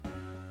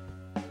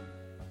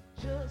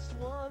just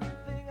one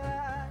thing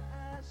I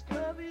ask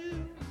of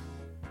you.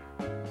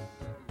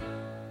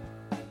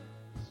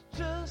 It's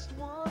just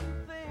one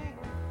thing.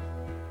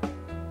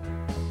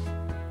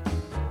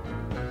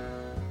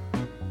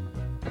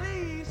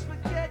 Please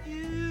forget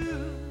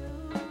you,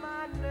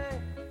 my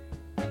name,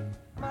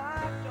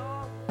 my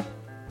dog,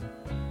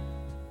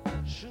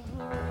 sugar.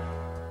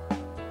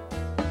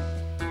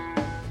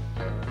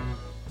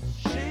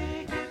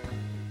 Shake it,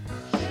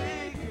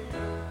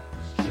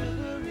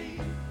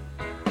 sugary.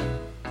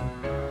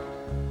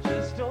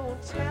 Just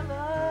don't tell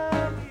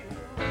her you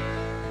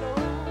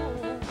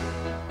know.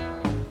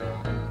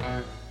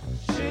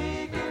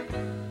 Shake it,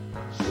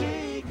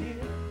 sugary.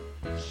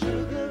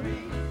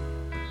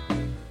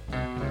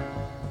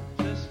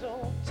 Just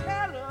don't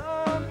tell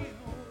her you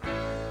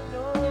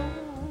know.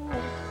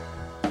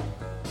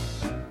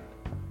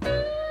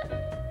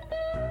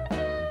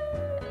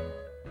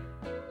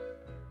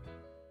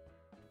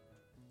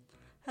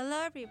 Hello,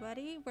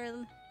 everybody.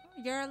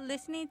 You're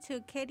listening to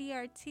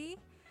KDRT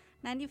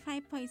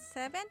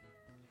 95.7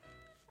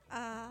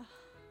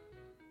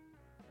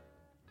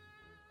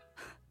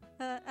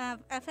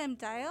 FM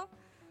dial,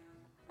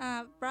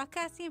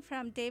 broadcasting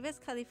from Davis,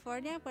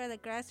 California, where the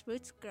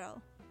grassroots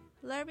grow.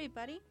 Hello,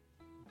 everybody.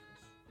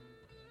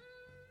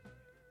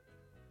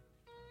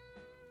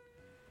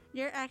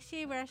 We're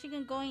actually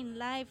going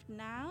live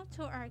now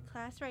to our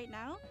class right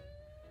now,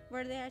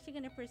 where they're actually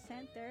going to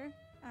present their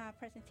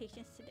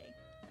presentations today.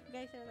 You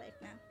guys are live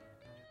now.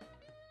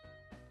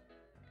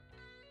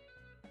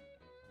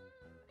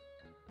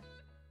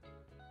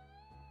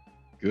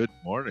 Good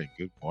morning.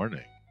 Good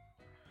morning.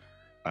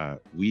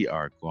 We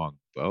are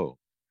Guangbo,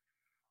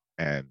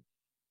 and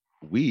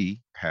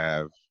we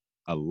have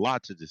a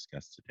lot to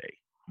discuss today,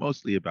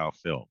 mostly about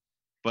film,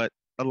 but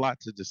a lot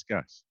to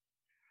discuss.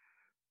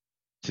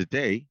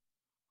 Today,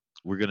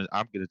 I'm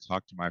gonna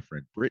talk to my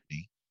friend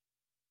Brittany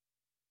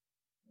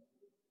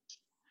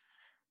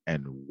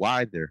and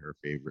why they're her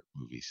favorite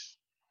movies.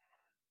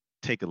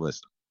 Take a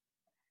listen.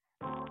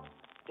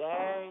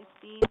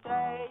 Thirsty,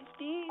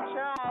 thirsty,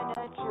 try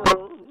to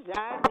choose.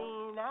 I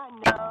mean, I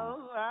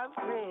know I'm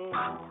pretty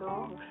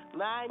cool.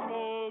 My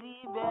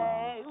nitty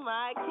bag,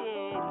 my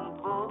kitty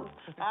boo.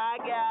 I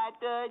got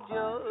the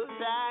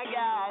juice, I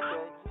got the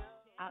juice.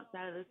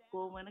 Outside of the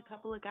school went a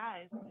couple of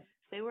guys.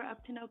 They were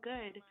up to no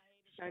good.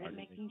 Started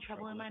making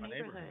trouble in my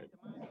neighborhood.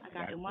 I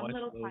got in one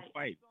little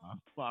fight. My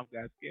mom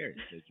got scared.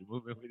 Said you're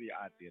moving with the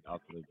auntie and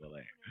also in Bel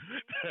Air.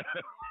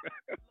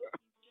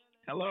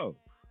 Hello.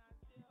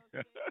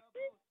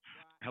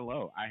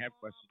 Hello. I have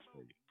questions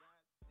for you.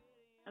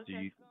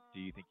 Okay. Do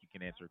you think you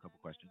can answer a couple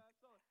questions?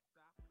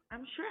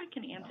 I'm sure I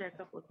can answer a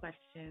couple of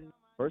questions.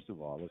 First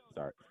of all, let's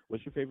start.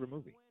 What's your favorite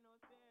movie?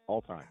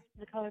 All time.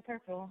 The Color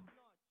Purple.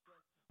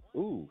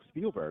 Ooh,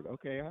 Spielberg.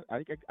 Okay,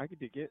 I could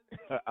dig it.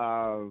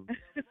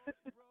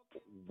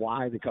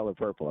 Why The Color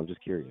Purple? I'm just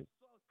curious.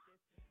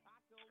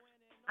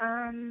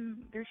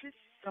 There's just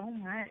so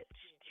much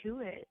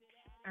to it.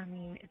 I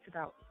mean, it's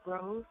about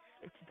growth.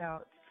 It's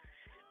about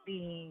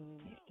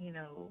being,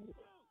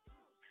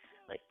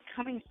 like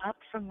coming up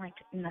from like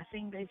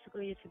nothing.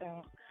 Basically, it's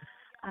about,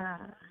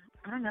 I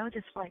don't know,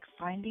 just like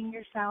finding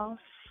yourself.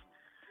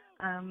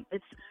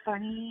 It's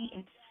funny.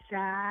 It's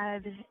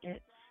sad.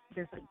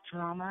 There's like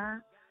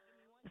drama.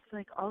 It's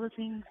like all the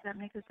things that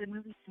make a good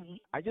movie to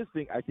me. I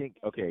think,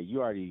 okay,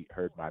 you already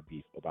heard my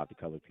beef about The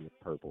Color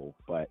Purple,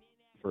 but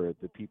for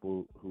the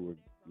people who are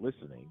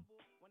listening,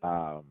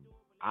 I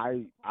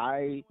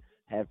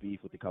have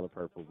beef with The Color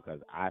Purple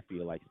because I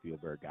feel like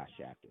Spielberg got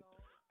shafted.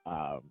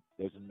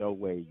 There's no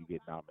way you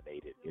get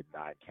nominated in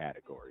 9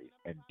 categories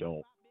and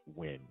don't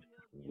win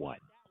one.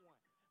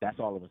 That's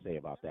all I'm going to say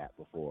about that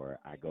before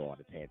I go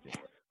on a tangent.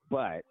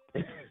 But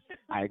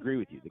I agree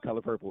with you. The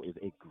Color Purple is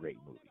a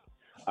great movie.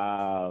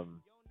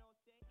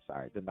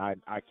 Sorry, the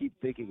 9. I keep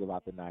thinking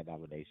about the 9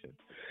 nominations,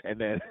 and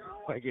then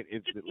like it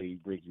instantly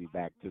brings me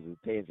back to the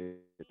tangent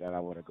that I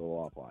want to go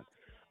off on.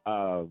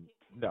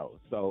 No,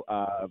 so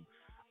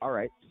all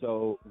right.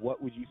 So,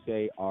 what would you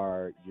say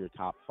are your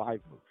top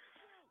 5 movies?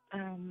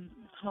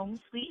 Home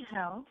Sweet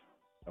Hell.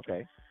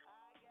 Okay.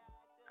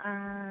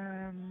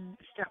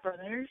 Step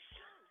Brothers.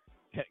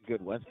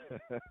 Good one.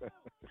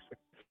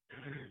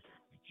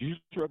 Did you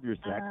just rub your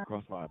sack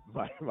across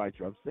my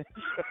drumstick?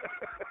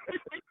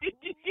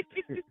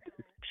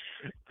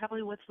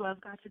 Probably What's Love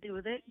Got to Do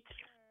with It?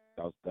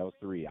 That was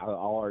 3. I'll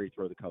already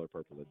throw The Color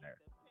Purple in there.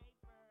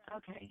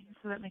 Okay,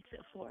 so that makes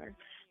it 4.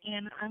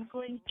 And I'm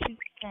going to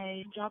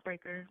say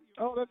Jawbreaker.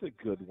 Oh, that's a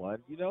good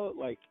one.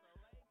 Like,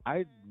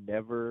 I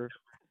never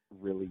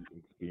really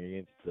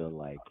experienced the,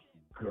 like,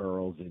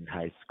 girls in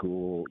high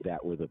school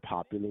that were the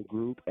popular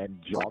group,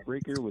 and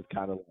Jawbreaker was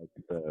kind of like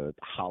the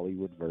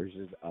Hollywood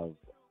version of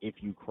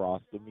if you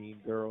cross the mean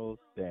girls,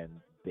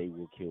 then they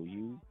will kill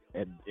you.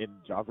 And in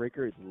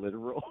Jawbreaker, it's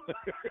literal.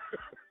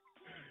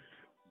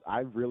 I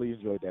really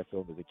enjoyed that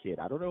film as a kid.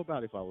 I don't know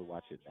about if I would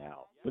watch it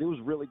now, but it was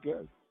really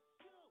good.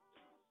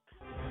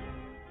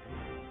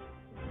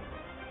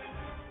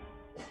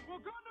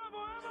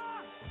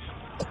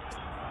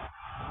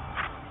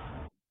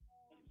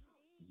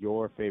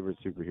 your favorite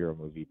superhero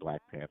movie,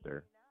 Black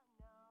Panther,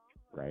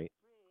 right?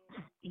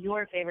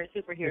 Your favorite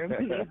superhero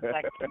movie is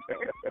Black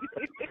Panther.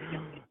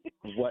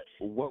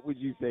 What would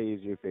you say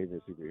is your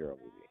favorite superhero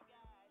movie?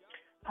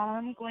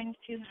 I'm going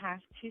to have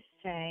to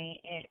say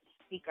it's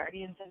the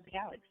Guardians of the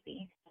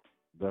Galaxy.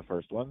 The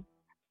first one?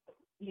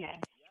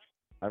 Yes.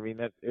 I mean,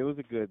 it was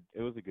a good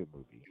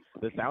movie.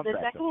 The The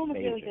soundtrack's second one was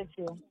amazing. really good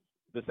too.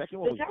 The second The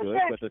one was good,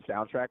 soundtrack, but the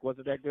soundtrack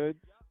wasn't that good.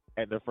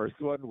 And the first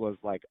one was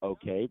like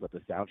okay, but the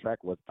soundtrack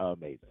was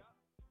amazing.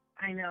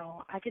 I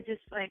know. I could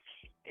just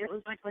it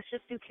was like, let's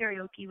just do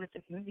karaoke with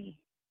this movie.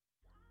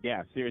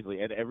 Yeah,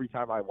 seriously. And every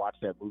time I watch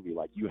that movie,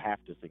 like you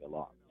have to sing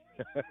along.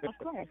 Of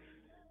course.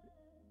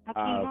 How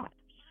can you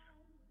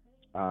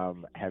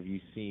not? Have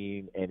you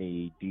seen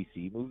any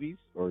DC movies,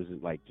 or is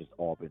it like just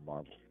all been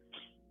Marvel?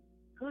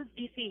 Who's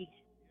DC?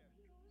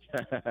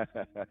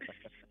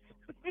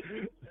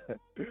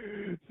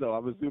 So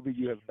I'm assuming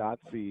you have not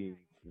seen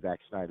Zack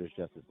Snyder's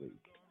Justice League.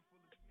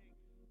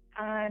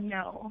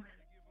 No.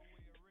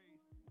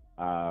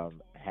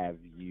 Have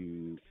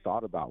you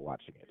thought about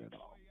watching it at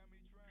all?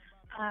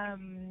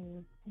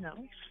 No.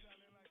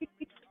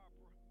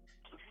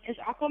 Is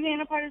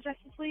Aquaman a part of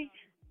Justice League?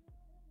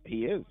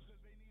 He is.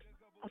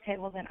 Okay,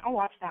 well then I'll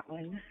watch that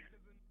one.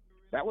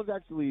 That was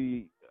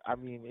actually, I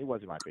mean, it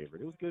wasn't my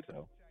favorite. It was good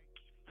though.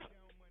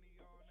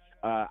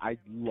 I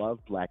love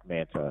Black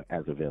Manta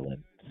as a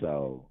villain,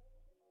 so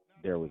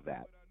there was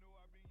that.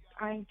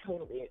 I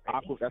totally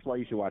agree. That's why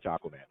you should watch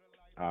Aquaman.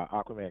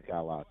 Aquaman's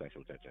got a lot of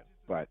sexual tension,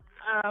 but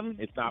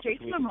it's not.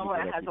 Jason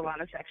Momoa has a lot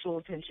of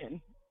sexual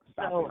tension.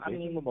 So I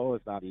mean, Jason Momoa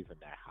is not even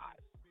that hot.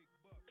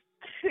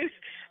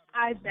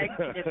 I beg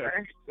to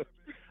differ.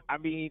 I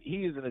mean,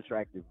 he is an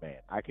attractive man.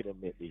 I can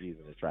admit that he's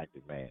an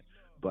attractive man,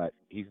 but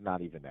he's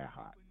not even that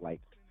hot.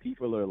 Like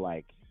people are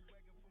like,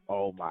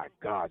 "Oh my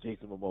God,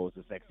 Jason Momoa is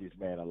the sexiest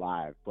man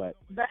alive." But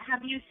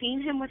have you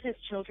seen him with his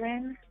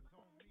children?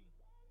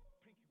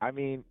 I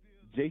mean,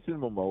 Jason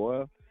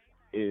Momoa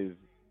is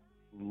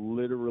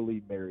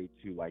literally married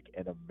to like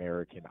an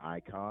American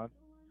icon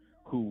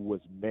who was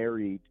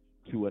married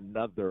to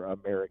another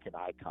American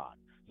icon.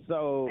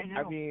 So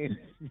I mean,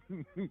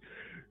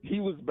 he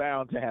was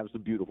bound to have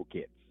some beautiful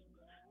kids.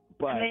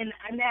 But I mean,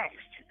 I'm next.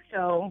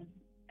 So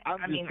I'm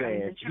just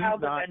saying,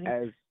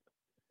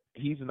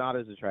 he's not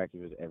as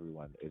attractive as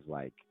everyone is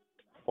like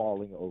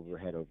falling over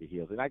head over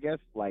heels. And I guess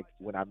like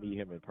when I meet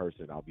him in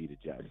person, I'll be the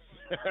judge.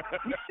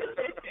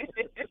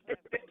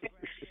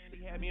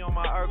 He had me on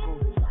my Urkel.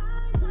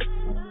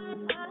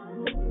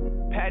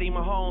 Patty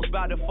Mahomes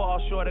about to fall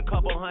short a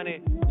couple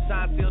hundred.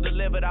 Signed, sealed,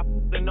 delivered. I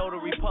the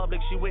Notary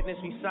Public. She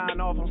witnessed me sign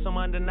off on some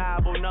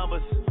undeniable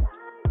numbers.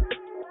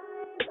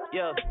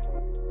 Yeah.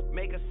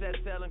 Make a set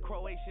sell in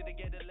Croatia to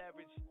get the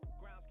leverage.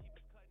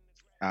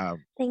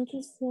 Thank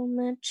you so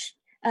much.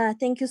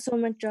 Thank you so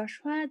much,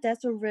 Joshua.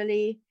 That's a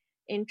really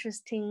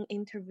interesting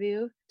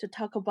interview to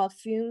talk about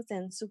films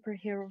and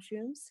superhero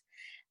films.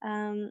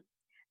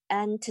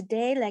 And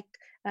today,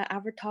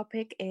 our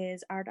topic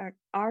is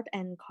art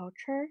and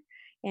culture,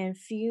 and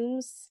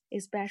films,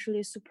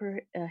 especially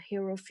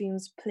superhero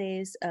films,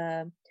 plays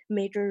a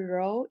major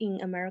role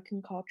in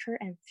American culture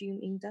and film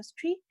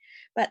industry.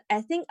 But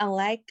I think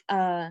unlike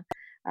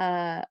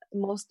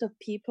most of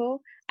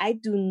people, I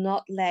do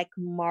not like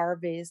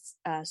Marvel's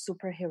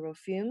superhero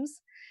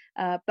films,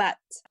 but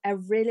I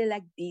really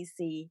like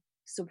DC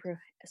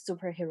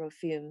superhero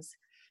films.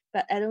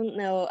 But I don't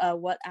know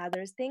what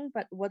others think.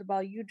 But what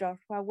about you,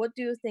 Joshua? What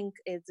do you think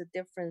is the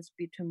difference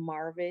between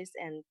Marvel's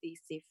and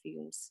DC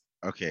films?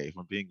 Okay, if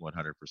I'm being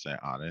 100%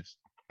 honest,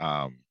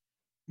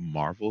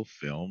 Marvel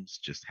films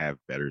just have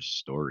better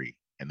story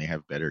and they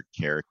have better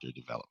character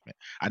development.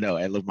 I know,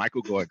 and look,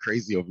 Michael going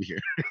crazy over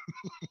here.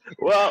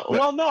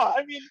 well, no,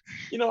 I mean,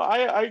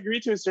 I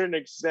agree to a certain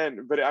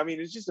extent, but I mean,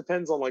 it just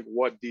depends on like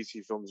what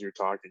DC films you're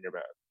talking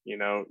about,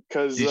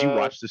 because did you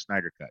watch the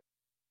Snyder Cut?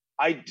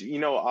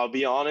 I'll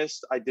be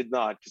honest, I did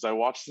not, because I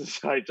watched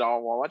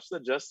the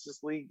Justice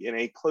League in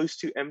a close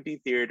to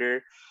empty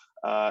theater,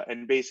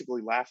 and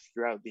basically laughed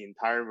throughout the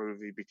entire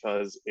movie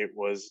because it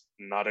was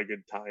not a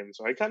good time.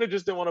 So I kind of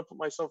just didn't want to put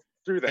myself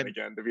through that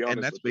again, to be honest.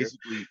 And that's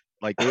basically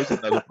like there was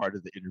another part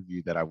of the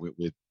interview that I went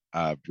with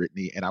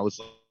Brittany, and I was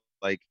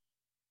like,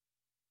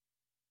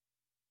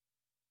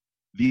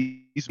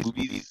 these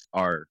movies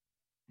are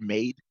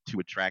made to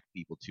attract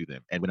people to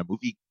them, and when a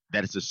movie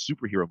that is a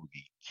superhero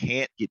movie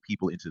can't get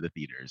people into the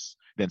theaters,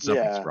 then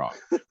something's wrong.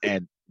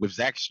 And with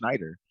Zack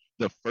Snyder,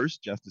 the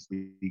first Justice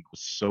League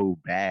was so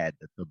bad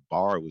that the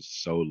bar was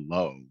so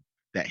low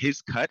that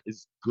his cut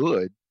is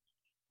good,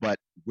 but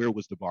where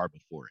was the bar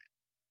before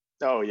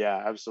it? Oh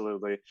yeah,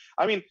 absolutely.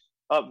 I mean,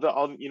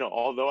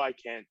 although I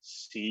can't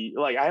see,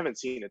 like, I haven't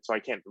seen it, so I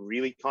can't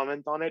really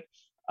comment on it.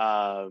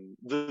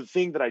 The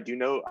thing that I do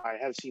know, I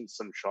have seen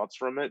some shots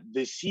from it.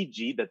 The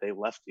CG that they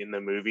left in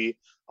the movie,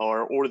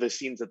 or the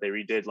scenes that they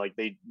redid, like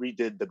they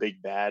redid the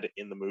big bad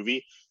in the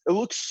movie. It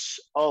looks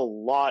a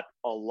lot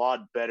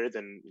better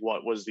than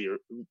what was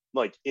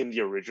in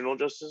the original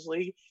Justice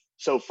League.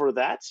 So for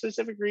that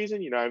specific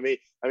reason, I may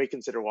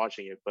consider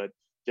watching it. But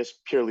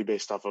just purely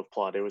based off of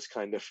plot, it was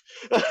kind of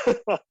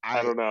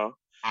I don't know.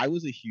 I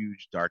was a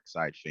huge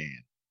Darkseid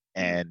fan,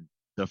 and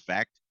the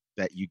fact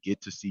that you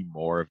get to see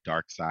more of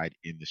Darkseid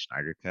in the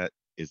Snyder Cut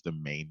is the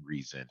main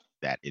reason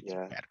that it's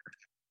better.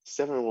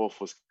 Steppenwolf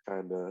was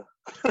kind of.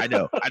 I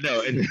know.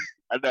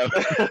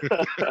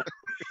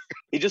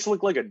 He just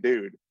looked like a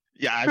dude.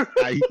 Yeah,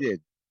 he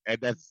did, and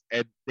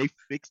they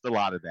fixed a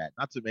lot of that.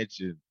 Not to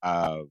mention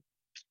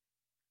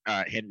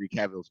Henry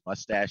Cavill's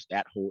mustache,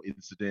 that whole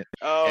incident.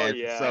 Oh, and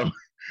yeah.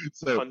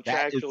 So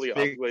contractually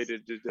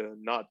obligated to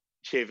not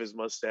shave his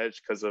mustache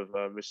because of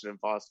Mission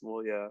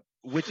Impossible. Yeah,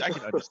 which I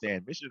can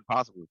understand. Mission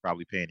Impossible was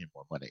probably paying him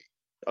more money.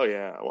 Oh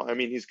yeah, well, I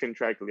mean, he's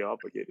contractually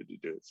obligated to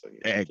do it, so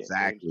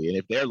exactly. And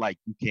if they're like,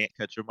 you can't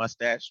cut your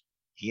mustache,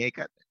 he ain't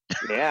cutting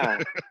it.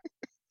 Yeah.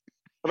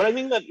 But I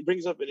think that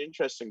brings up an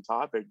interesting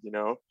topic.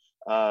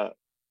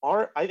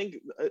 I think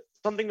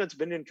something that's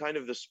been in kind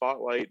of the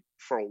spotlight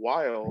for a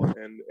while,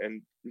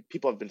 and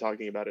people have been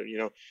talking about it.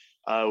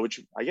 Which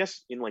I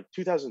guess in like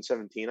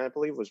 2017, I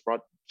believe, was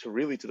brought to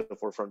the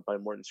forefront by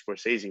Martin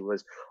Scorsese.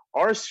 Was,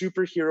 are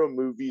superhero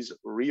movies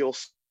real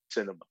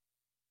cinema?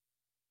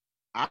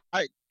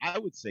 I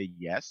would say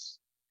yes,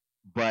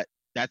 but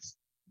that's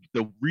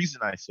the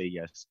reason I say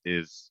yes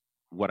is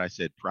what I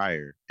said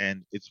prior,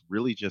 and it's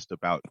really just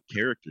about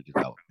character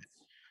development.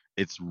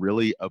 It's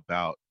really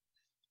about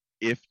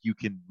if you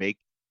can make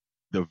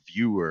the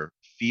viewer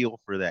feel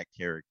for that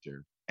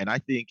character. And I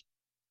think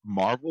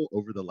Marvel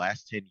over the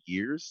last 10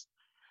 years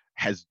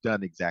has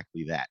done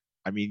exactly that.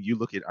 I mean, you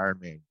look at Iron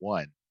Man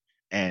 1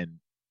 and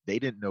they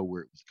didn't know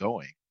where it was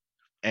going.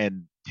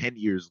 And 10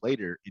 years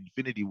later,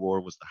 Infinity War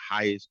was the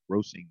highest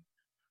grossing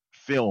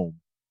film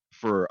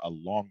for a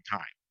long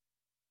time.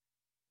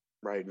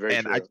 Right, very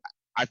and true.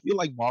 I feel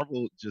like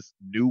Marvel just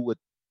knew what,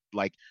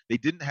 like, they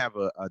didn't have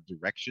a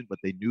direction, but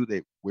they knew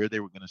where they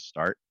were going to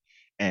start.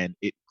 And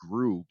it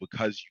grew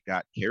because you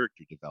got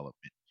character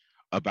development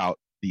about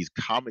these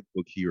comic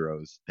book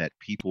heroes that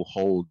people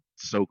hold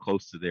so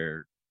close to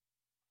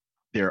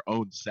their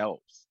own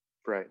selves.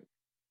 Right.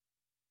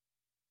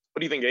 What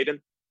do you think, Aiden?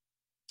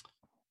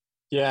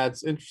 Yeah,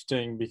 it's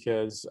interesting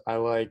because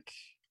I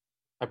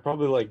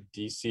probably like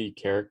DC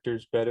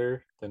characters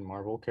better than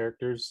Marvel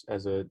characters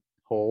as a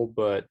whole,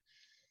 but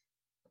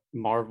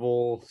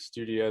Marvel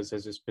Studios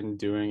has just been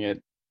doing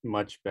it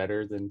much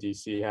better than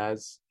DC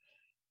has.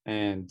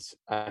 And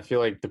I feel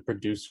like the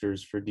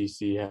producers for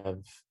DC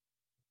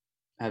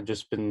have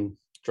just been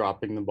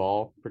dropping the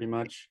ball pretty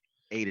much.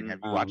 Aiden, have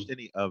you watched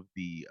any of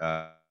the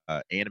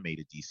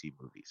animated DC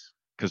movies?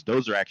 Because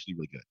those are actually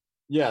really good.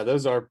 Yeah,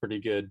 those are pretty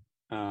good.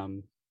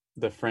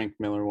 The Frank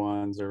Miller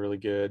ones are really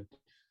good.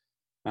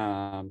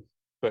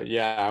 But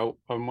yeah,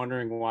 I'm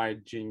wondering why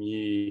Jing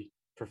Yi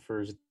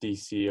prefers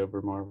DC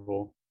over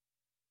Marvel.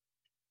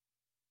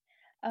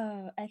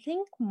 I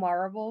think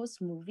Marvel's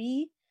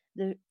movie,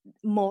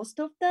 most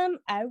of them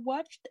I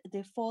watched,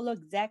 they follow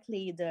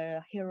exactly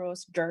the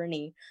hero's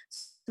journey,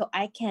 so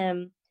I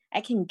can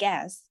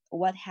guess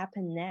what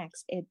happened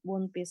next. It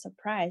won't be a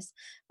surprise.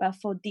 But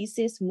for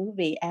DC's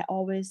movie,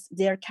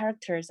 their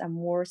characters are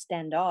more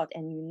stand out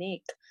and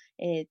unique.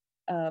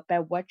 By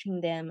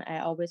watching them, I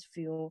always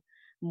feel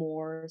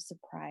more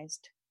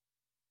surprised.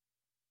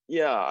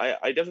 Yeah,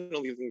 I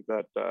definitely think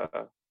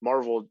that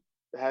Marvel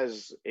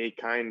has a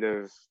kind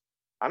of,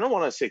 I don't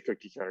want to say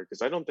cookie cutter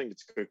because I don't think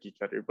it's cookie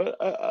cutter, but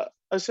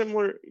a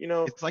similar,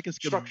 it's like a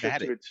structure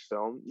to its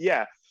film.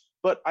 Yeah,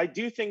 but I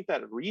do think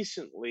that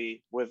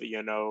recently, with the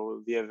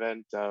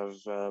event of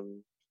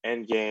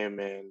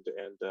Endgame and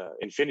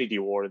Infinity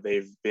War,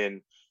 they've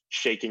been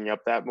shaking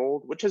up that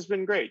mold, which has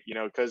been great.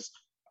 Because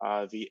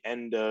the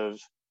end of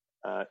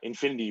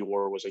Infinity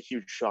War was a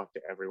huge shock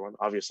to everyone.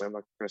 Obviously, I'm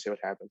not going to say what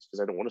happens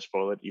because I don't want to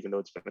spoil it, even though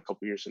it's been a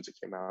couple years since it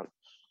came out.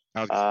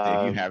 I was going to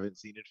say, if you haven't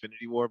seen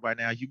Infinity War by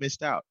now, you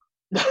missed out.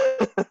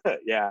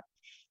 Yeah,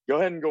 go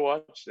ahead and go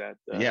watch that.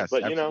 Yes,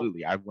 but,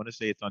 absolutely. I want to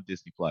say it's on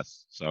Disney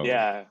Plus, so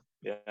yeah,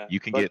 you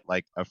can get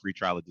like a free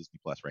trial of Disney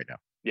Plus right now.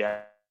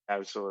 Yeah,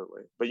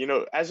 absolutely. But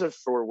as of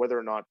for whether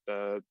or not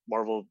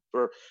Marvel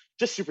or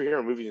just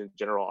superhero movies in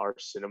general are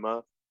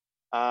cinema,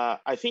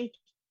 I think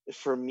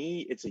for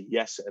me it's a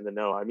yes and a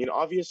no. I mean,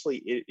 obviously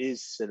it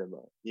is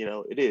cinema.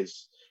 It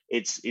is.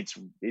 It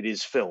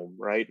is film,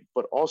 right?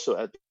 But also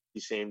at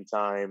the same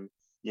time,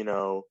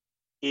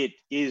 it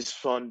is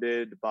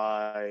funded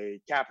by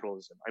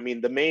capitalism. I mean,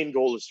 the main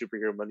goal of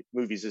superhero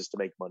movies is to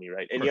make money,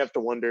 right? And you have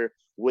to wonder,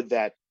 would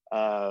that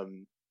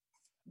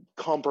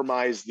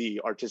compromise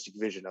the artistic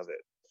vision of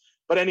it?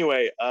 But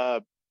anyway,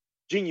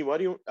 Jingyi,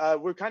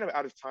 we're kind of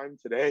out of time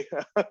today,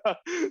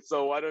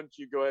 so why don't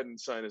you go ahead and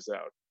sign us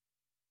out?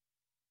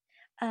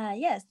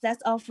 Yes,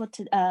 that's all for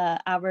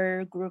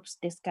our group's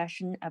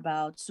discussion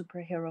about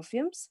superhero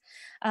films.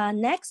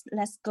 Next,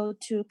 let's go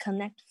to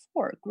Connect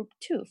 4, Group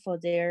 2, for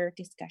their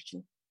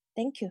discussion.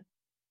 Thank you.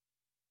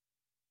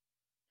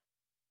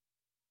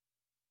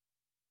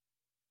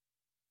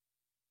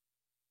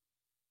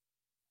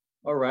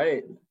 All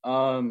right.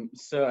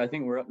 So I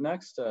think we're up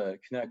next,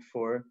 Connect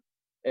 4.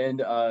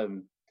 And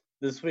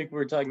this week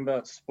we're talking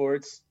about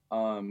sports. I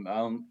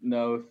don't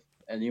know if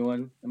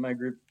anyone in my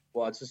group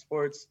watches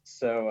sports,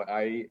 so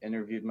I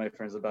interviewed my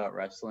friends about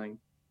wrestling.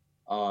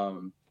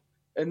 And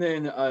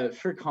then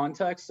for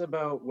context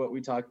about what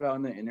we talked about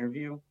in the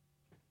interview,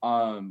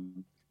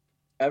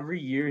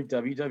 every year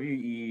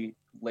WWE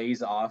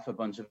lays off a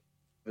bunch of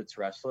its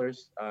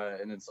wrestlers,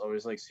 and it's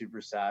always like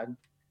super sad.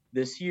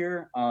 This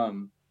year,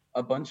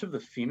 a bunch of the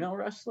female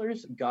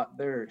wrestlers got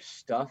their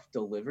stuff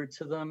delivered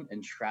to them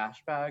in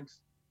trash bags,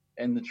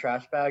 and the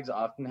trash bags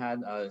often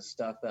had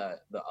stuff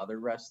that the other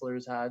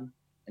wrestlers had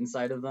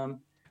inside of them.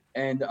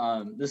 And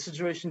this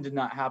situation did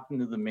not happen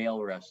to the male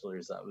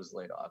wrestlers that was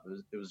laid off.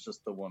 It was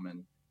just the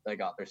woman that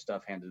got their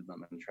stuff handed to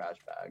them in trash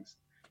bags.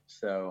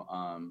 So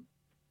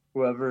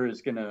whoever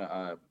is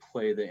gonna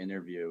play the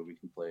interview, we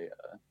can play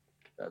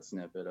that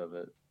snippet of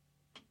it.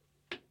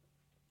 Did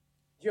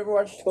you ever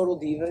watch Total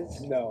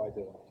Divas? No, I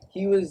didn't.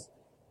 He was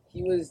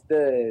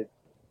the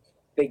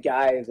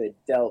guy that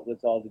dealt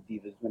with all the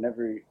divas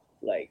whenever,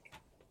 like,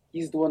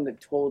 he's the one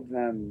that told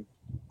them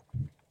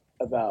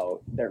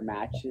about their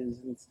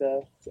matches and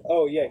stuff.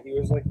 Oh yeah, he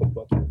was like the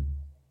booker.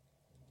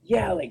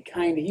 Yeah, like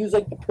kind of. He was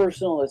like the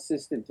personal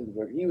assistant to the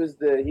booker. He was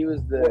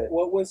the.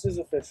 What was his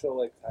official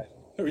like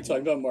title? Are we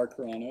talking about Mark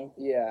Carrano?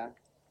 Yeah.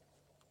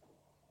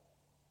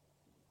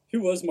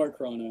 Who was Mark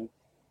Carrano?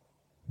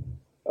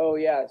 Oh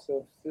yeah,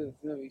 so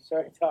we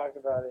started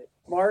talking about it.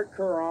 Mark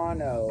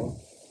Carrano.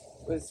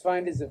 Let's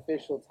find his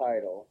official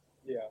title.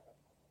 Yeah.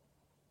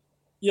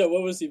 Yeah,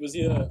 what was he? Was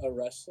he a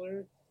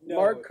wrestler? No,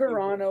 Mark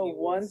Carrano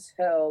once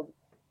held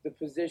the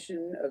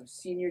position of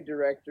Senior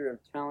Director of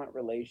Talent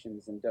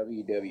Relations in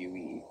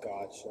WWE.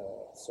 Gotcha.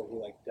 So he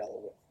like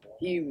dealt with them.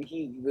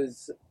 He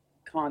was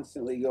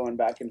constantly going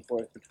back and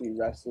forth between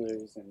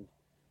wrestlers and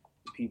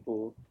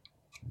people.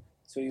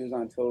 So he was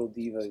on Total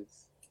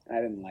Divas. I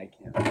didn't like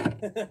him.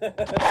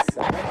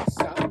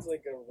 Sounds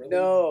like a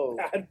really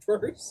bad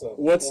person.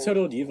 What's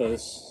Total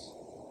Divas?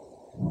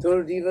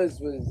 Total Divas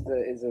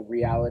is a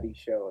reality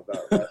show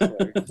about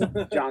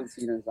wrestlers. John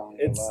Cena's on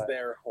it. It's a lot.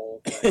 Their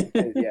whole thing.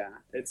 Yeah.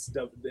 It's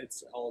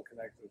all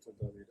connected to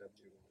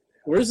WWE.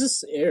 Where does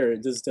this air?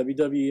 Does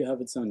WWE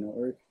have its own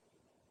network?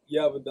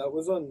 Yeah, but that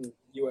was on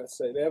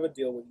USA. They have a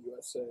deal with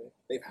USA.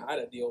 They've had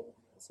a deal with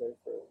USA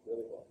for a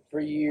really long time. For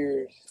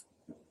years.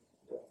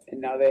 Yeah. And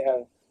now they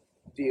have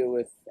a deal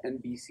with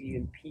NBC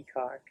and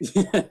Peacock.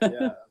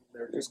 Yeah,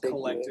 they're just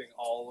collecting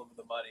all of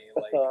the money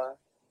like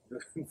the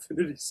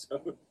Infinity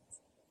Stones.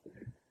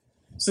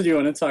 So do you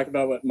want to talk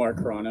about what Mark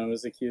Carrano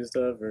was accused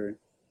of or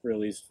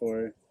released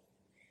for?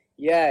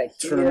 Yeah.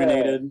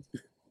 Terminated.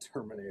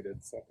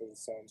 Terminated.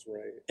 Sounds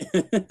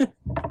right.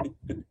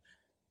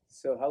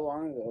 So how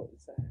long ago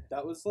was that?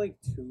 That was like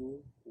 2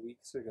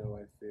 weeks ago,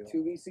 I feel.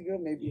 2 weeks ago?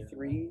 Maybe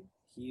 3?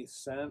 He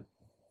sent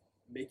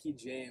Mickie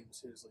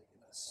James, who's like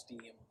an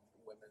esteemed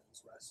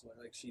women's wrestler.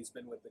 Like, she's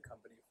been with the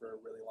company for a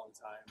really long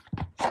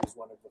time. She was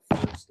one of the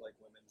first like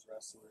women's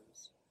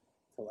wrestlers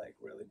to like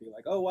really be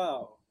like, oh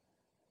wow,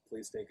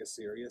 please take us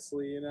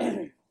seriously, you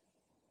know.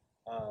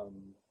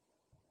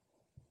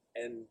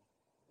 And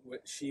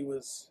she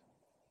was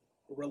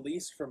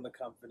released from the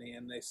company,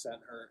 and they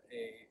sent her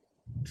a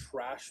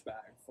trash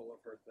bag full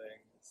of her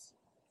things.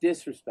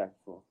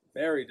 Disrespectful.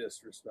 Very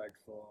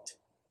disrespectful.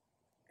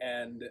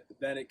 And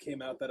then it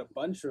came out that a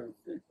bunch of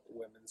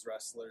women's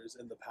wrestlers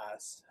in the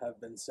past have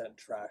been sent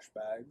trash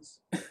bags.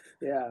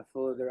 Yeah,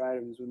 full of their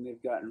items when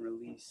they've gotten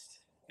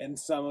released. And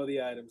some of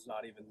the items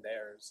not even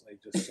theirs,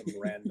 like just some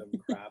random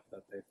crap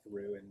that they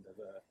threw into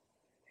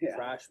the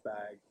trash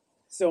bag.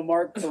 So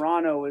Mark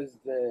Carrano was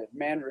the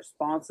man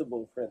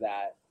responsible for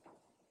that.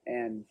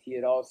 And he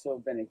had also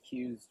been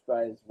accused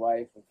by his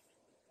wife of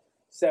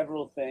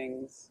several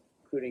things,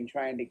 including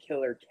trying to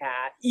kill her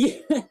cat.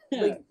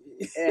 Yeah.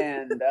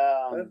 And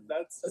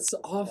that's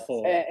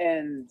awful.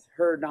 And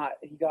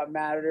he got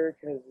mad at her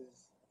because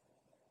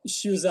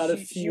she was at a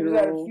funeral. She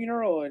was at a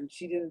funeral and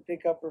she didn't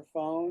pick up her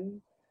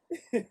phone.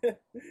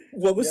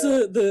 What was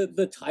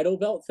the title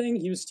belt thing?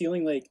 He was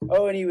stealing like...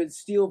 Oh, and he would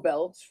steal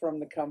belts from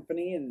the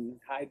company and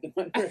hide them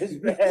under his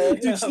bed.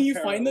 Dude, can you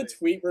find the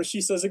tweet where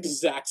she says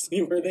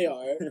exactly where they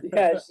are?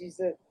 Yeah, she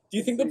said... Do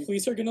you think the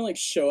police are gonna like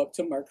show up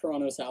to Mark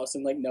Carrano's house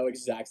and like know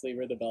exactly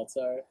where the belts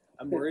are?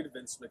 I'm worried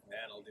Vince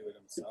McMahon will do it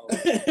himself.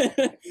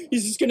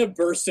 He's just gonna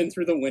burst in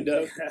through the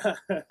window.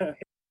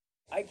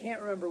 I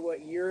can't remember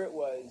what year it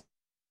was,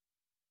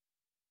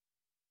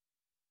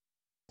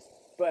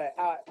 but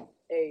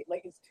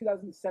it's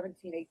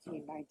 2017,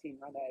 18, 19,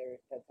 around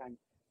that time.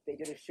 They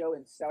did a show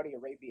in Saudi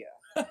Arabia,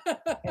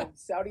 and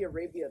Saudi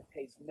Arabia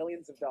pays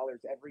millions of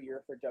dollars every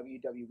year for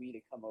WWE to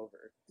come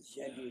over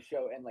and do a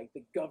show, and like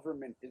the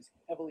government is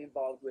heavily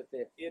involved with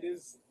it. It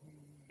is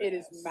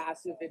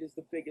massive. It is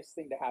the biggest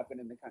thing to happen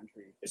in the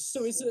country.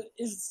 So is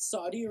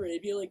Saudi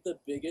Arabia like the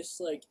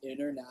biggest like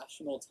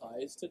international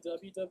ties to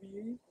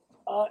WWE?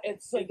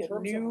 It's like in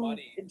terms of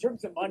money. In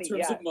terms of money,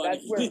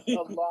 That's where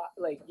a lot,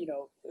 like, you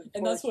know.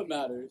 And that's what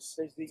matters.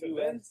 There's the to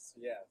U.S. Vince,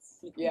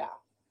 yes. Yeah.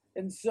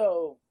 And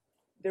so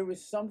there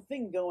was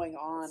something going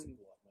on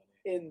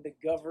in the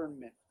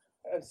government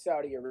of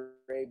Saudi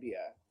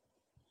Arabia.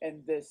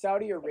 And the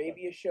Saudi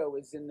Arabia show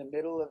was in the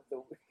middle of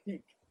the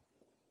week.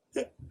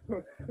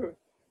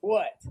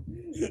 What?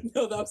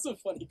 No, that was a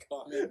funny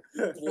comment.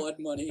 Blood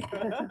money.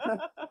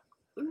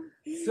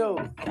 So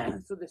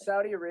the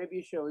Saudi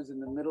Arabia show is in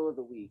the middle of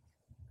the week,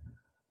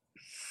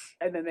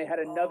 and then they had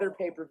another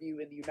pay-per-view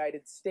in the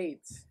United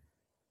States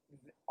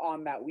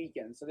on that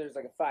weekend. So there's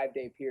like a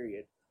 5-day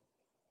period.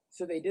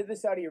 So they did the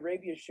Saudi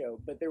Arabia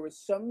show, but there was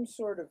some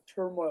sort of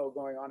turmoil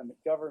going on in the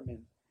government,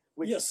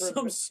 which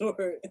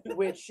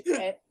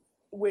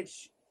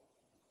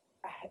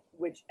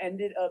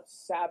ended up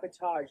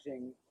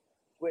sabotaging.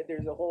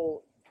 There's a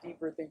whole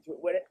deeper thing to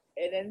it.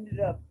 It ended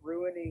up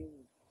ruining.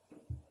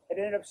 It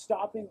ended up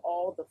stopping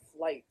all the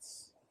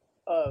flights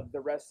of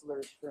the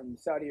wrestlers from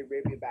Saudi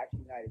Arabia back to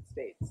the United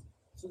States.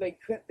 So they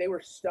couldn't. They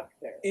were stuck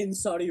there in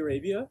Saudi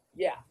Arabia.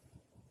 Yeah.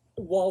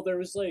 While there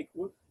was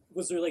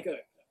was there like a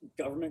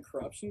government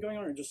corruption going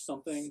on, or just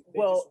something? They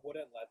just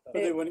wouldn't let them.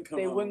 They wouldn't come.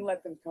 They home. wouldn't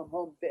let them come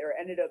home. There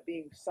ended up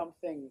being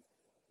something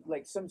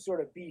like some sort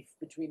of beef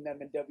between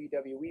them and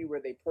WWE, where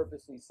they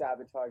purposely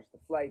sabotaged the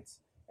flights,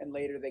 and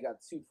later they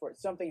got sued for it.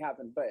 Something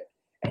happened, but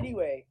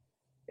anyway.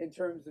 In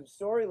terms of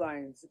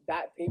storylines,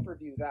 that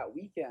pay-per-view that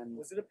weekend...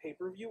 Was it a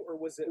pay-per-view, or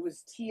was it... It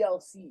was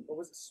TLC. Or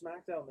was it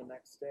SmackDown the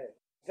next day?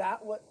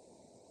 That what...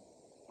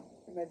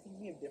 Am I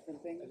thinking of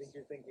different things? I think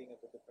you're thinking of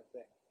a different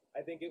thing.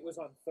 I think it was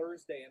on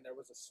Thursday, and there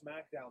was a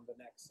SmackDown the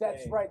next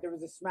That's day. right, there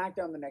was a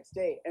SmackDown the next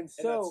day. And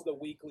that's the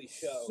weekly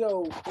show.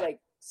 So, like,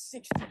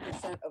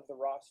 60% of the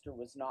roster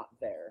was not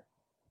there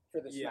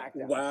for the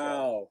SmackDown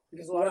show.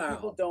 Because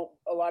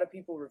a lot of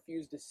people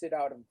refuse to sit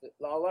out of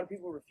a lot of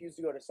people refuse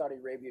to go to Saudi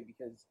Arabia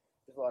because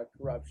there's a lot of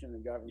corruption in the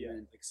government. Yeah,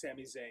 like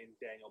Sami Zayn,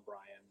 Daniel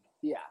Bryan.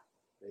 Yeah.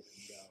 They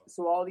didn't go.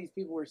 So all these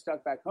people were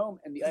stuck back home,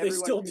 and they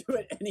still do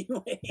it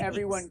anyway.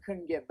 Everyone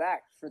couldn't get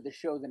back for the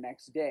show the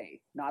next day,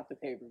 not the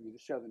pay-per-view, the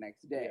show the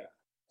next day. Yeah.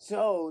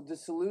 So the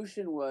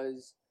solution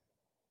was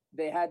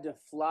they had to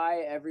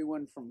fly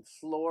everyone from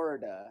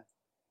Florida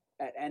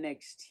at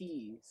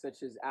NXT,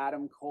 such as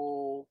Adam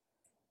Cole,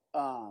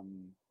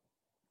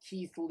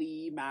 Keith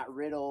Lee, Matt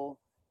Riddle,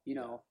 you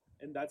know.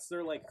 And that's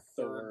their like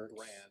third Thor.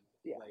 brand.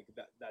 Yeah. Like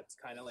that's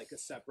kind of like a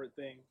separate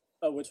thing.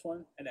 Oh, which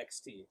one?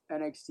 NXT.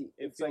 NXT.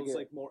 It feels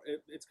like more.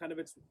 It's kind of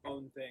its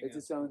own thing. It's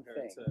its own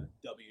thing to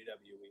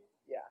WWE.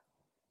 Yeah.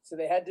 So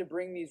they had to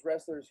bring these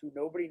wrestlers who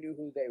nobody knew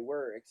who they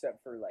were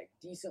except for like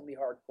decently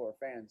hardcore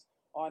fans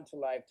onto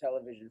live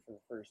television for the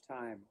first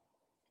time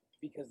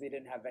because they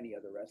didn't have any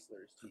other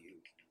wrestlers to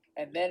use.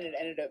 And then it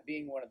ended up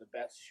being one of the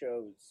best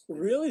shows.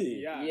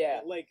 Really? Yeah.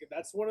 Yeah. Like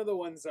that's one of the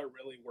ones that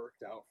really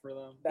worked out for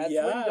them. That's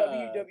when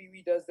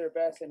WWE does their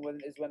best, and when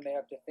they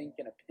have to think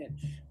in a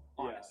pinch.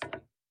 Honestly. Yeah.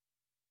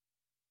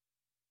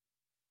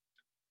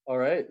 All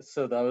right,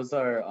 so that was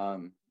our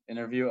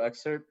interview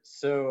excerpt.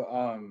 So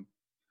I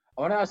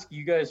want to ask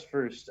you guys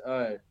first,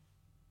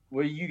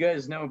 what do you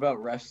guys know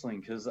about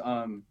wrestling? Because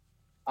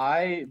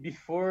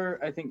before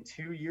I think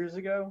 2 years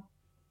ago,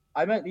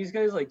 I met these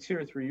guys like 2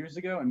 or 3 years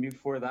ago, and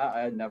before that, I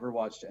had never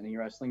watched any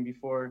wrestling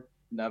before.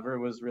 Never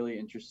was really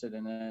interested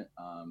in it.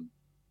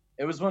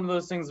 It was one of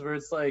those things where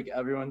it's like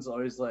everyone's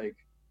always like,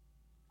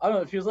 I don't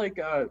know. It feels like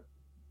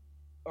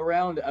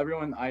around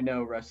everyone I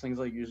know, wrestling's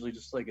like usually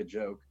just like a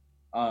joke.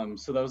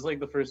 So that was like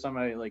the first time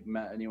I like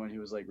met anyone who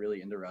was like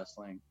really into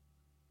wrestling.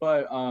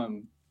 But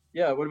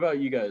yeah, what about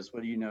you guys?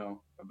 What do you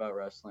know about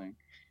wrestling?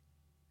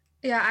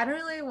 Yeah, I don't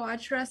really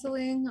watch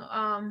wrestling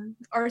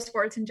or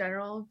sports in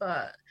general,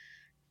 but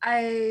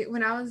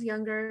when I was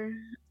younger,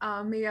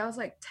 maybe I was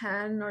like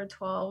 10 or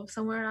 12,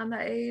 somewhere around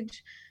that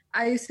age,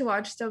 I used to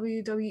watch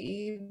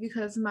WWE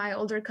because my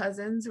older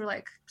cousins were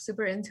like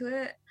super into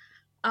it.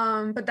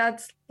 But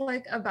that's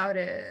like about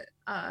it,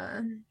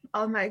 all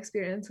of my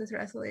experience with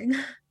wrestling.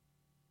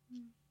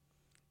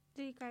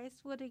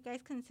 Would you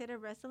guys consider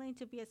wrestling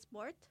to be a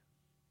sport?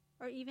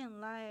 Or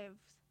even live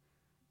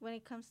when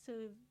it comes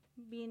to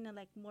being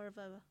like more of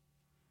a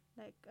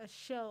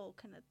show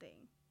kind of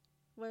thing?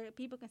 Where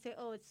people can say,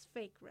 oh, it's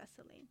fake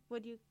wrestling.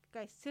 Would you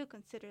guys still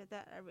consider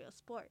that a real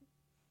sport?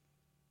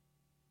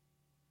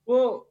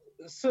 Well,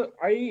 so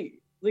I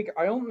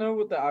don't know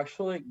what the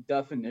actual like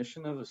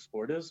definition of a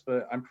sport is,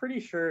 but I'm pretty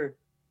sure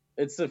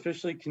it's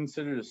officially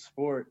considered a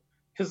sport.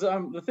 Because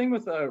the thing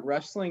with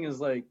wrestling is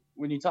like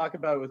when you talk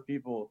about it with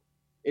people,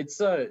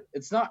 it's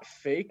not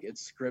fake,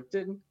 it's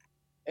scripted,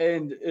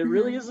 and it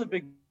really is a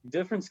big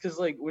difference. Because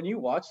like when you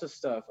watch this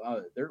stuff,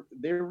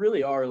 they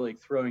really are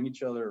like throwing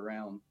each other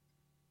around.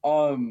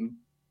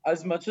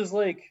 As much as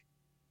like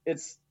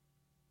it's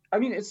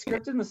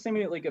scripted in the same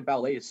way like a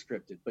ballet is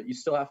scripted, but you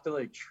still have to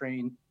like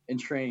train in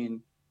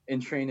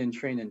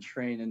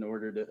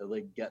order to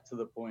like get to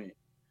the point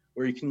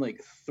where you can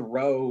like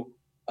throw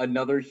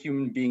another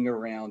human being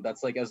around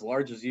that's like as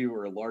large as you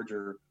or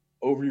larger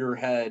over your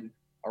head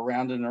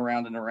around and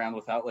around and around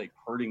without like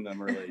hurting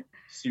them or like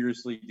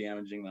seriously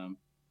damaging them.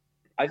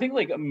 I think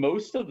like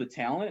most of the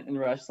talent in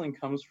wrestling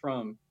comes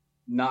from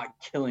not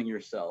killing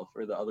yourself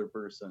or the other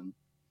person.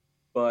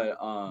 But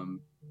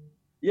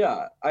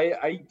yeah,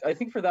 I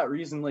think for that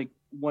reason, like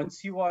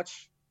once you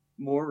watch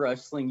more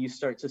wrestling, you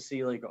start to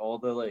see like all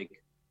the like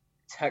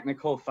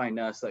technical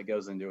finesse that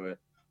goes into it.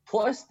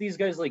 Plus, these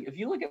guys, like, if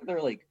you look at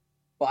their like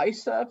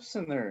biceps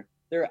and their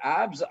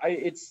abs,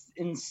 it's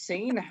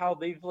insane how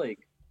they've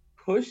like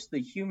pushed the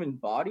human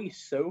body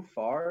so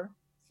far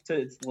to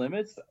its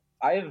limits.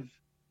 I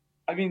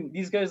mean,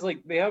 these guys,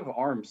 like, they have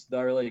arms that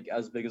are like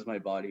as big as my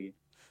body.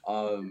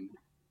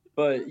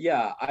 But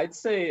yeah, I'd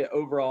say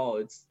overall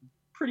it's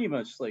pretty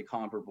much like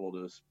comparable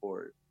to a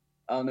sport.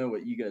 I don't know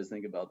what you guys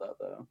think about that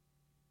though.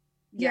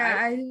 Yeah,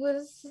 I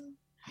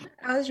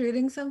was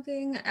reading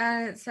something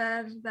and it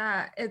said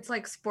that it's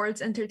like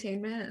sports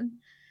entertainment.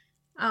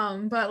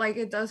 But like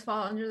it does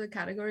fall under the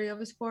category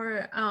of a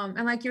sport.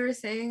 And like you were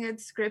saying,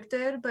 it's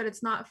scripted, but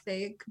it's not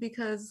fake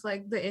because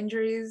like the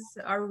injuries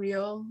are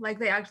real. Like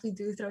they actually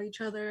do throw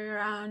each other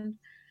around.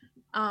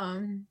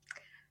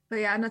 But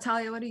yeah,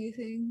 Natalia, what do you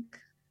think?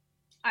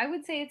 I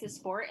would say it's a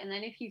sport, and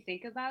then if you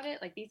think about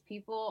it, like these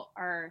people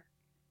are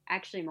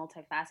actually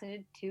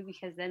multifaceted too,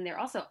 because then they're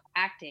also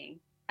acting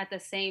at the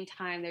same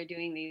time they're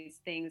doing these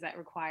things that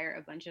require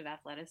a bunch of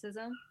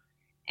athleticism,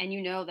 and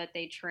you know that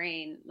they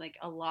train like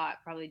a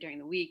lot probably during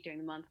the week, during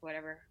the month,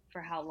 whatever,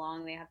 for how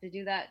long they have to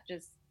do that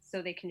just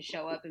so they can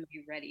show up and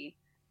be ready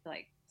to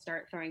like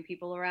start throwing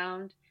people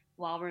around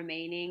while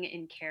remaining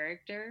in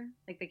character,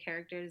 like the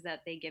characters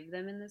that they give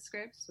them in the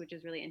scripts, which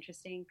is really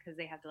interesting because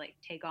they have to like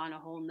take on a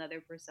whole nother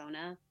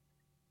persona.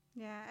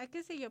 Yeah, I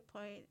can see your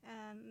point.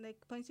 Like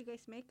points you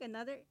guys make.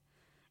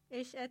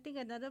 I think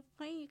another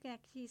point you can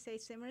actually say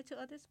similar to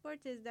other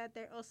sports is that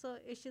there are also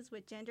issues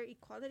with gender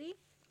equality.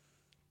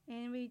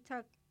 And we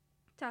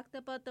talked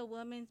about the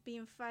women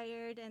being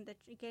fired and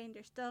getting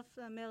their stuff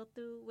mailed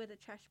through with a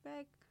trash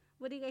bag.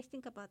 What do you guys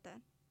think about that?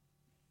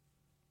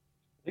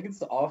 I think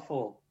it's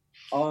awful.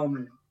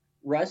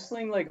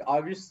 Wrestling, like,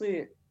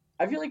 obviously,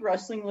 I feel like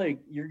wrestling, like,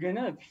 you're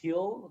gonna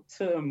appeal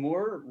to a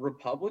more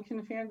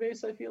Republican fan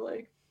base, I feel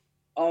like.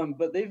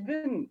 But they've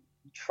been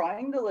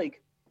trying to,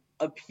 like,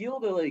 appeal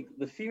to, like,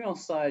 the female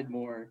side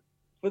more.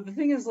 But the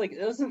thing is, like,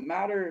 it doesn't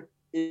matter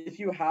if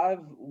you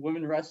have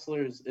women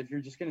wrestlers if you're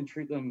just gonna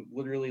treat them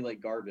literally like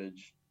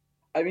garbage.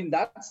 I mean,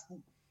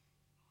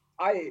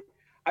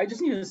 I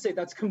just need to say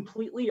that's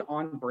completely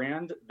on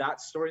brand.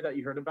 That story that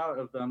you heard about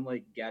of them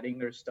like getting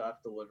their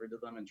stuff delivered to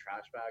them in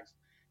trash bags,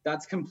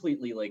 that's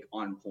completely like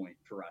on point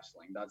for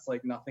wrestling. That's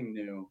like nothing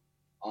new.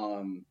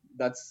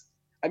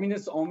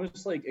 It's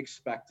almost like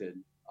expected.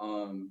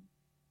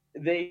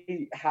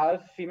 They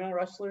have female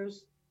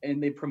wrestlers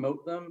and they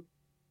promote them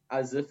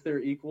as if they're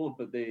equal,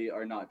 but they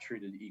are not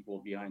treated equal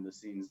behind the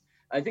scenes.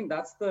 I think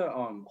that's the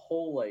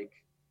whole like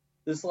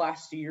this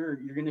last year,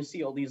 you're going to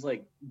see all these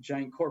like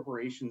giant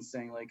corporations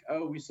saying like,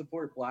 oh, we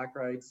support Black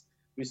rights,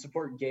 we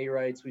support gay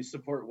rights, we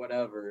support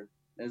whatever.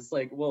 And it's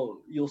like,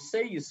 well, you'll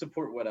say you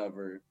support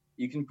whatever.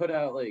 You can put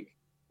out like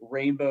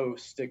rainbow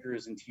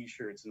stickers and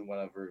t-shirts and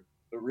whatever,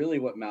 but really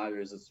what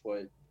matters is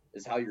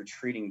how you're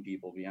treating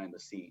people behind the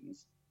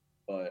scenes.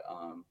 But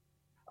I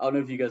don't know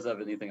if you guys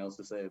have anything else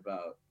to say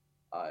about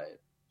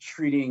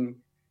treating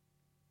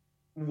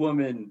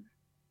women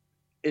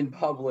in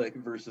public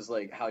versus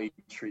like how you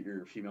treat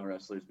your female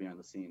wrestlers behind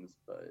the scenes.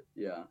 But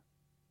yeah,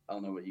 I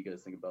don't know what you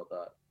guys think about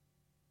that.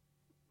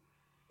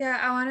 Yeah,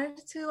 I wanted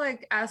to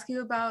like ask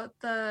you about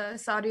the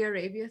Saudi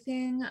Arabia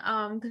thing,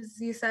 because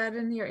you said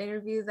in your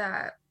interview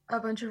that a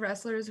bunch of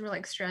wrestlers were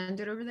like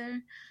stranded over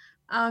there.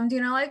 Do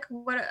you know like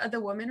what are the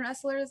women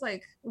wrestlers,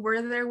 like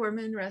were there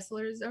women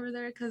wrestlers over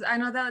there? Because I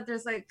know that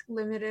there's like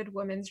limited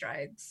women's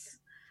rights.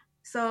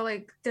 So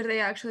like did they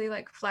actually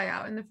like fly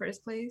out in the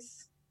first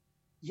place?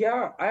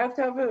 Yeah, I'd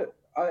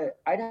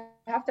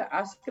have to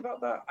ask about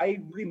that.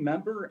 I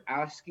remember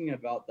asking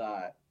about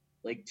that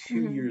like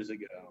 2 years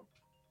ago.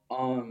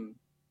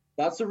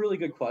 That's a really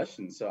good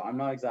question. So I'm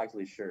not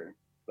exactly sure,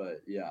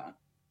 but yeah,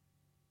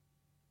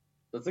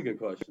 that's a good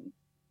question.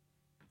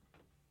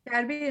 Yeah,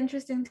 it'd be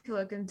interesting to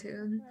look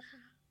into.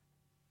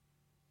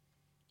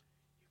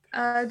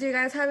 Do you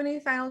guys have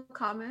any final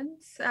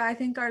comments? I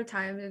think our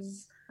time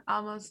is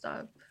almost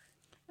up.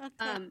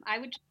 Okay. I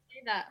would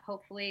say that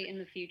hopefully in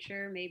the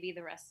future, maybe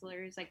the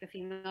wrestlers, like the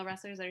female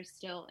wrestlers that are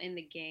still in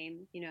the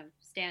game, you know,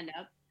 stand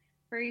up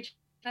for each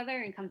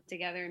other and come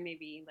together and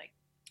maybe like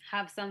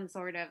have some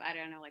sort of, I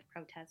don't know, like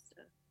protest.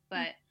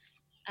 But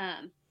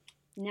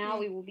now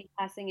we will be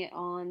passing it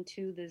on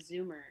to the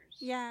Zoomers.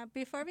 Yeah,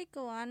 before we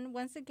go on,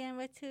 once again, I'd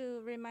like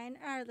to remind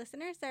our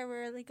listeners that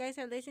you guys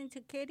are listening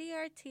to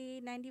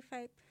KDRT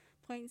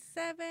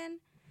 95.7,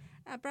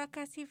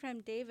 broadcasting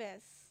from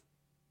Davis.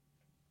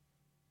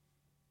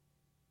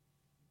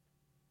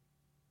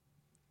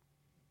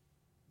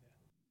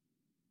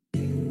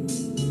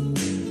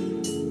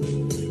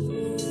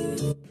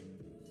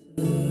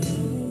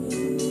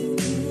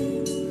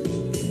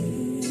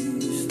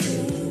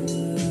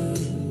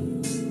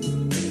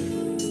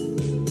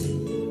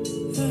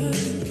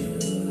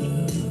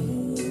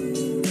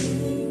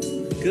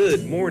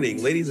 Good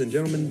morning, ladies and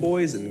gentlemen,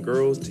 boys and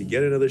girls, to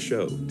yet another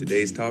show.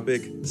 Today's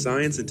topic,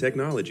 science and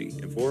technology.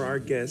 And for our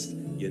guest,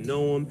 you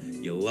know him,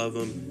 you love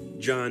him,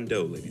 John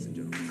Doe, ladies and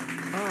gentlemen.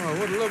 Oh,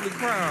 what a lovely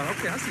crowd.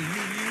 Okay, I see you.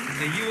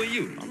 And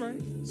you. All right.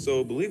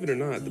 So, believe it or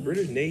not, the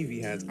British Navy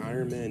has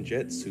Iron Man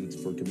jet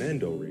suits for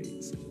commando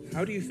raids.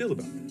 How do you feel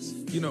about this?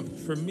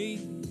 For me,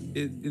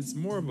 it's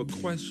more of a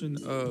question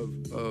of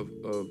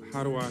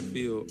how do I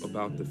feel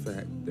about the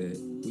fact that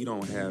we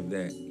don't have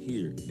that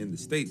here in the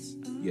States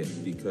yet,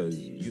 because,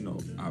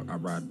 I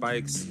ride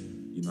bikes,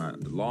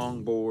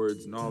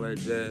 longboards and all that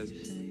jazz.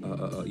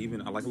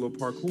 Even I like a little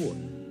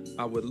parkour.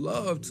 I would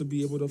love to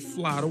be able to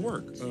fly to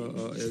work. I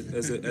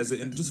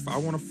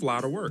want to fly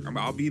to work.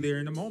 I'll be there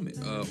in a moment.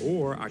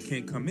 Or I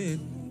can't come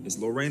in. It's a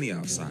little rainy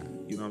outside.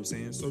 You know what I'm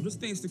saying? So just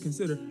things to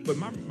consider. But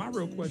my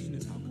real question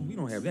is, how come we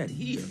don't have that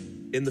here?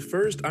 In the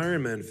first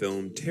Iron Man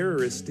film,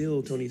 terrorists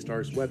steal Tony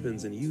Stark's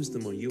weapons and use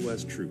them on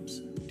U.S. troops.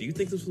 Do you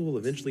think this will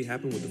eventually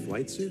happen with the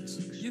flight suits?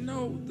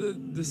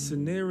 The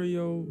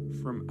scenario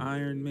from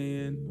Iron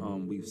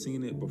Man, we've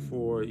seen it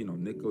before,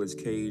 Nicolas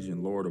Cage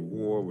and Lord of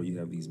War, where you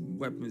have these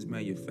weapons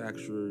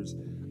manufacturers.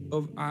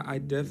 I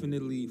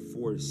definitely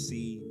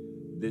foresee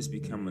this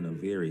becoming a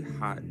very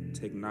hot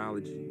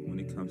technology when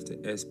it comes to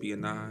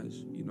espionage,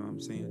 you know what I'm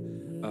saying?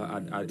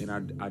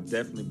 I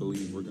definitely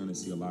believe we're going to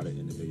see a lot of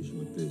innovation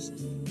with this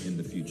in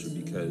the future,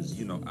 because,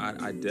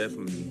 I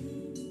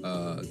definitely,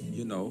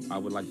 I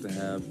would like to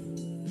have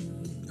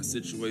a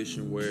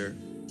situation where,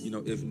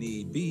 if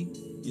need be,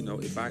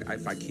 if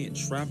I can't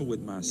travel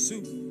with my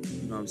suit,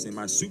 you know what I'm saying,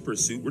 my super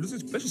suit,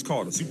 let's just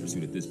call it a super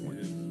suit at this point.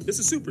 It's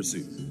a super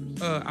suit.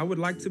 I would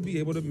like to be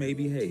able to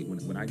maybe, hey,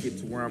 when I get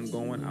to where I'm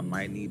going, I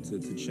might need to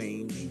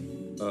change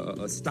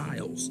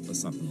styles or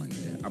something like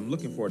that. I'm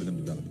looking forward to them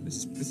developing.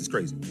 This is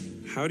crazy.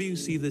 How do you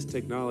see this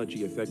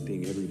technology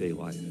affecting everyday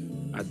life?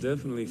 I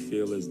definitely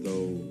feel as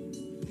though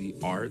the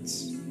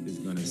arts is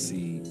going to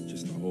see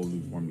just a whole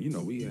new form.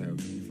 We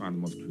find the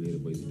most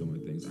creative ways of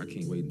doing things. I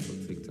can't wait until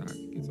TikTok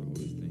gets a whole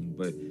this thing.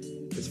 But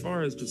as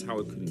far as just how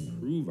it could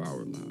improve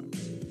our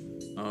lives,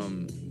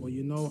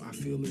 I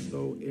feel as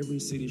though every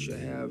city should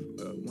have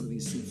one of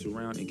these suits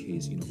around in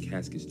case,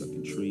 cats get stuck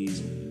in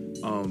trees.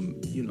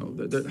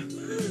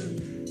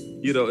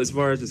 As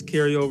far as just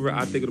carryover,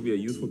 I think it'll be a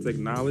useful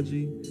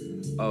technology.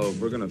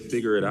 We're going to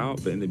figure it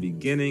out. But in the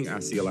beginning, I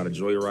see a lot of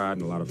joyride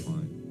and a lot of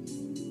fun.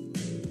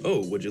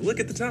 Oh, would you look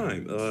at the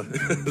time?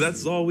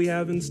 That's all we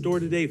have in store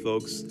today,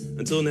 folks.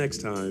 Until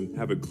next time,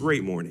 have a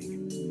great morning.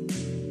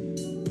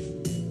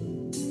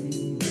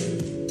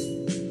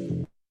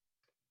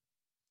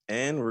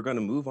 And we're going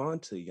to move on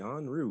to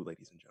Yan Ru,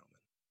 ladies and gentlemen.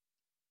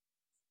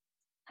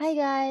 Hi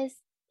guys,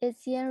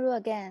 it's Yan Ru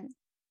again.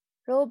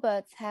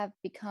 Robots have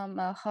become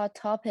a hot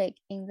topic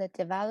in the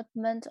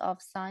development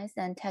of science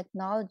and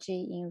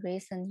technology in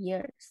recent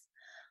years.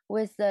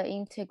 With the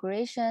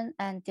integration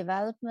and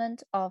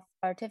development of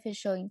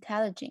artificial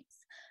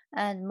intelligence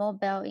and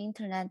mobile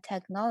internet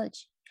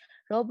technology,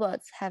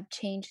 robots have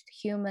changed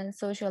human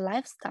social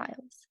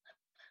lifestyles.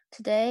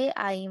 Today,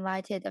 I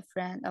invited a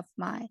friend of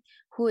mine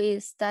who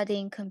is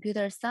studying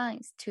computer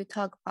science to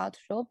talk about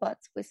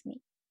robots with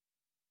me.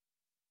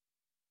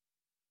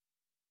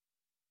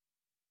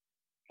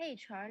 Hey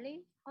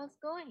Charlie, how's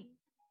it going?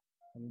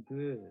 I'm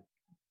good.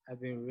 I've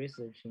been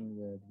researching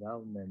the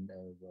development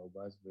of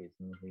robots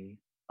recently.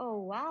 Oh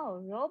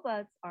wow,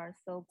 robots are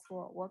so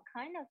cool. What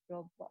kind of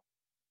robot?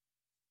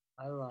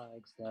 I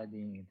like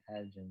studying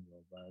intelligent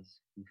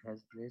robots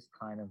because this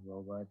kind of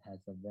robot has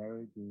a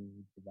very good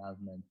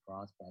development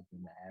prospect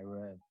in the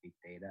era of big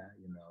data,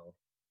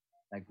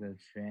 like the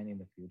trend in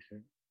the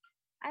future.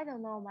 I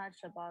don't know much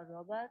about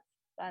robots,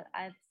 but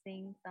I've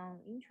seen some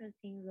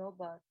interesting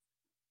robots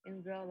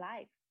in real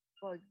life.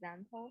 For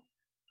example,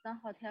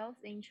 some hotels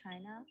in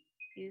China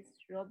use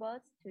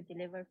robots to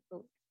deliver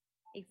food,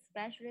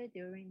 especially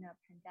during a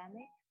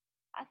pandemic.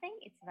 I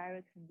think it's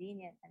very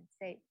convenient and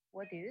safe.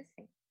 What do you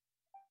think?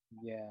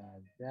 Yeah,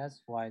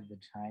 that's why the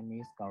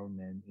Chinese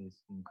government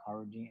is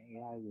encouraging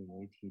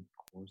AI-related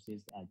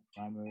courses at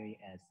primary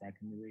and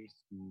secondary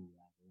school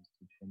levels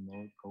to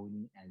promote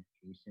coding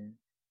education.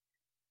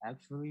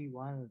 Actually,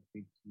 one of the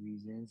big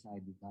reasons I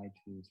decided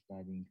to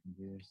study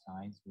computer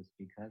science was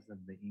because of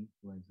the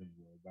influence of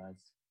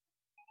robots.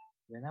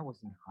 When I was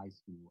in high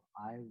school,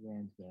 I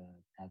went to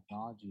a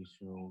technology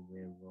show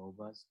where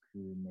robots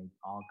could make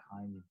all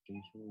kinds of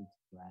facial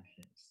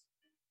expressions.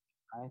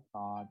 I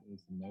thought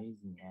it's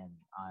amazing and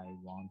I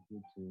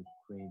wanted to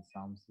create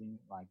something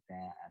like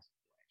that as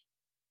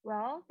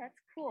Well, that's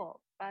cool,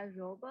 but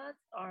robots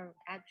are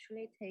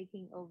actually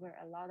taking over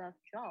a lot of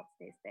jobs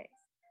these days.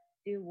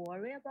 Do you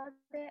worry about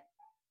it?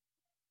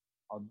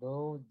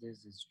 Although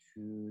this is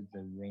true,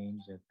 the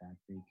range of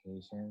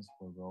applications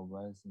for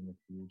robots in the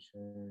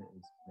future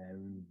is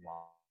very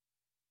wide.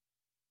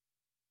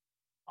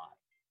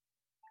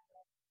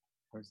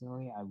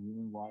 Personally, I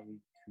wouldn't worry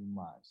too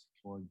much.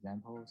 For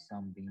example,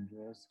 some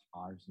dangerous,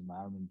 harsh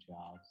environment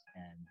jobs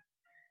and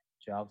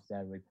jobs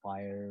that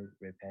require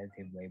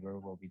repetitive labor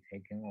will be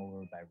taken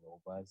over by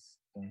robots.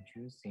 Don't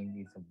you think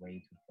it's a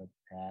way to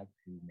protect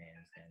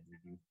humans and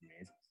reduce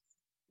risks?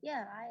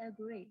 Yeah, I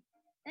agree.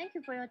 Thank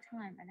you for your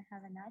time and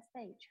have a nice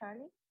day,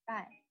 Charlie.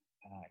 Bye.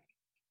 Bye.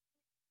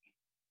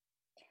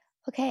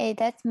 Okay,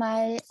 that's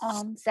my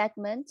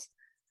segment.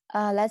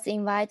 Let's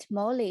invite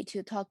Molly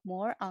to talk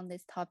more on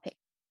this topic.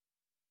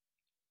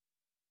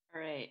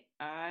 All right.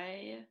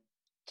 I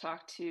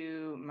talked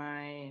to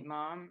my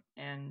mom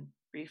and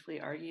briefly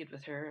argued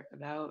with her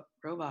about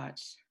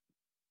robots.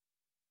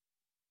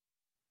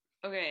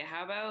 Okay,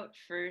 how about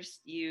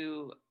first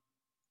you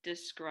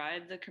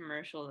describe the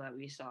commercial that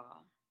we saw?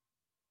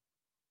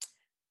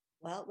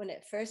 Well, when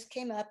it first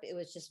came up, it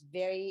was just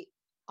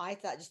I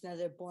thought just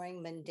another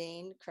boring,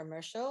 mundane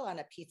commercial on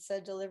a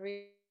pizza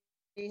delivery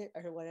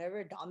or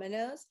whatever,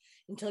 Domino's,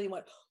 until you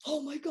went,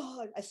 oh my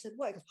God. I said,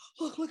 what?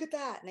 Look at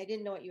that. And I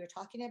didn't know what you were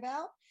talking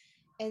about.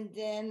 And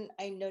then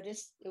I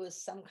noticed it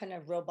was some kind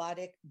of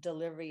robotic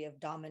delivery of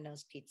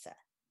Domino's pizza.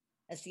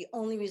 That's the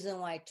only reason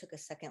why I took a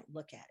second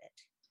look at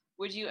it.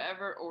 Would you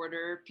ever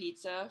order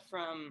pizza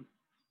from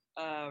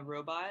a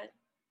robot?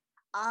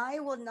 I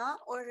will not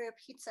order a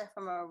pizza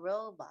from a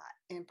robot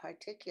in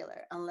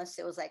particular, unless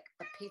it was like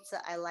a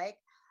pizza I like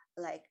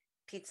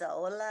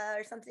Pizzaola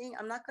or something.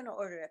 I'm not going to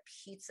order a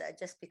pizza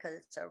just because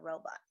it's a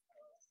robot.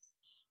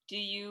 Do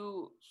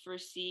you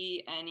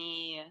foresee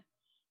any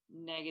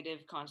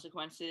negative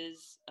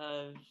consequences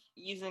of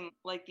using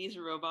like these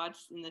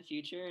robots in the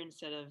future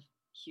instead of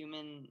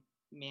human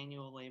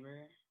manual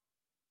labor?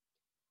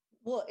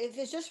 Well, if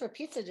it's just for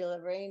pizza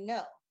delivery,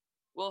 no.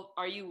 Well,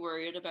 are you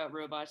worried about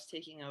robots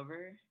taking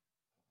over?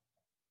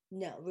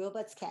 No,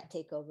 robots can't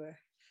take over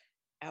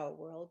our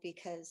world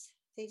because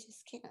they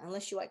just can't,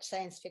 unless you watch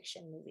science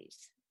fiction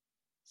movies.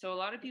 So a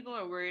lot of people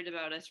are worried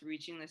about us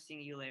reaching the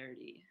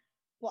singularity.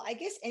 Well, I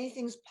guess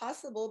anything's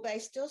possible, but I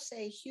still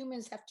say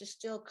humans have to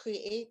still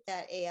create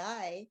that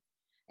AI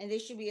and they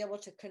should be able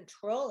to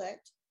control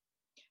it.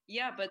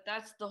 Yeah, but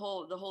that's the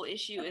whole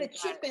issue. The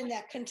chip in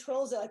that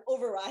controls it, like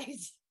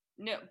overrides.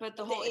 No, but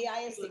the whole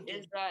AI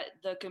is that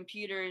the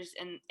computers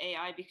and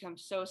AI become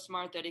so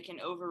smart that it can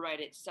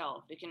override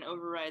itself. It can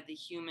override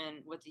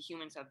what the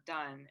humans have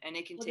done, and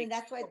it can take. Then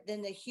that's why.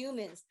 Then the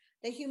humans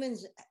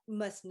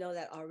must know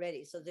that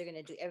already, so they're going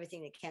to do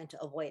everything they can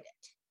to avoid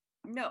it.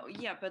 No,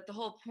 yeah, but the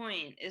whole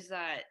point is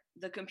that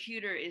the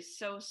computer is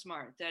so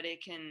smart that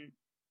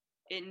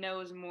it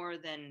knows more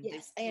than.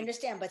 Yes, I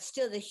understand, but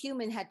still, the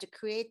human had to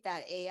create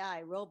that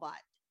AI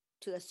robot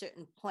to a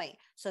certain point,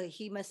 so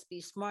he must be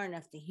smart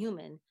enough, the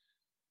human,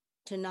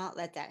 to not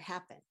let that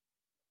happen.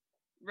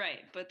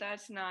 Right, but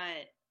that's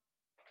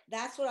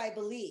what I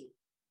believe.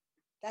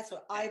 That's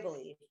what I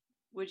believe.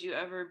 Would you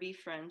ever be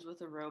friends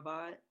with a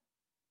robot?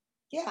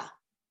 Yeah,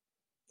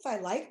 if I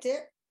liked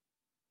it,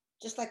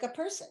 just like a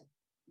person.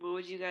 What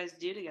would you guys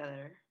do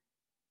together?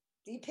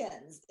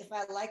 Depends. If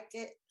I liked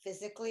it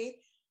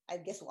physically,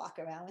 I'd just walk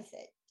around with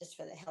it just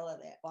for the hell of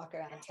it. Walk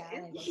around town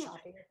and go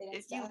shopping with it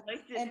and stuff. But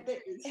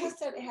it has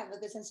to have a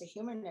good sense of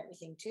humor and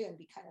everything too, and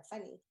be kind of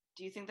funny.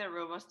 Do you think that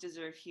robots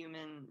deserve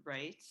human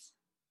rights?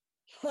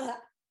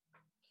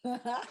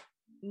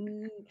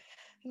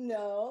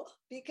 No,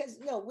 because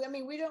I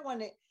mean, we don't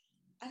want to.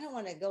 I don't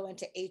want to go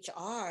into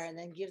HR and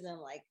then give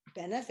them like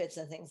benefits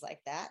and things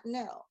like that.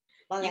 No.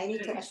 Well, I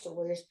need to watch the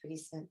Warriors pretty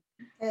soon.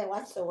 I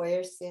watch the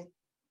Warriors soon.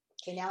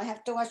 Okay, now I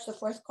have to watch the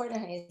fourth quarter,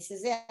 honey. This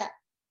is it.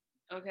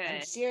 Okay.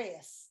 I'm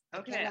serious.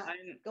 Okay. I cannot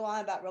go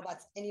on about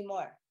robots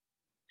anymore.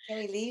 Can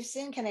we leave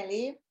soon? Can I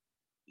leave?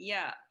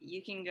 Yeah,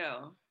 you can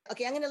go.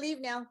 Okay, I'm going to leave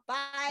now. Bye.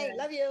 Okay.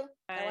 Love you.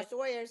 Bye. I watch the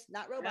Warriors,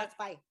 not robots.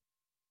 Bye.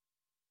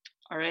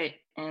 All right,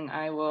 and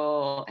I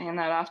will hand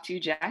that off to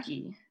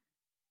Jackie.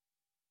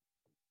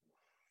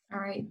 All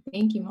right,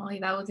 thank you, Molly.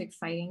 That was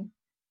exciting.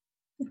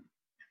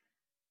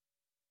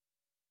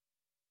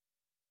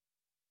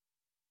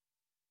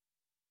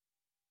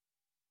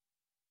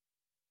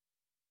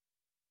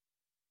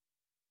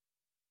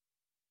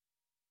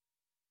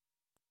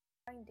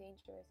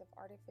 Dangers of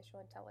artificial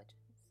intelligence.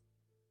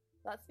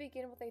 Let's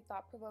begin with a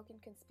thought-provoking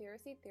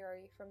conspiracy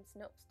theory from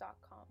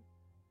Snopes.com.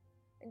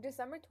 In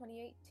December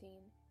 2018,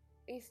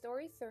 a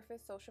story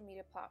surfaced social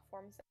media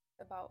platforms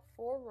about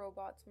 4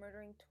 robots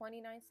murdering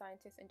 29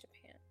 scientists in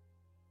Japan.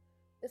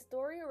 The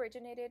story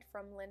originated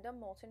from Linda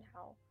Moulton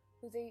Howe,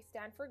 who's a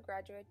Stanford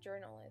graduate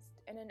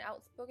journalist and an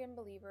outspoken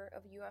believer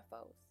of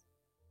UFOs.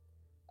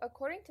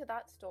 According to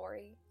that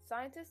story,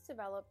 scientists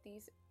developed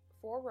these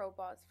 4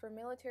 robots for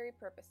military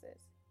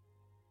purposes.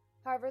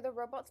 However, the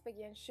robots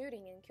began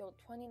shooting and killed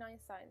 29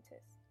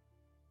 scientists.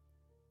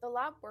 The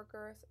lab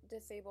workers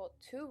disabled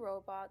 2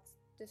 robots,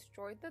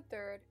 destroyed the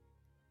 3rd,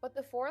 but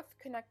the 4th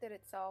connected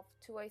itself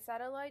to a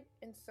satellite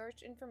and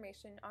searched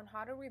information on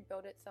how to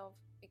rebuild itself,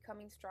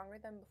 becoming stronger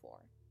than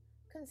before.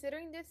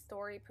 Considering this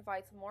story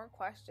provides more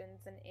questions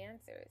than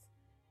answers,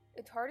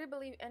 it's hard to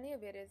believe any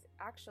of it is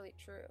actually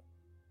true.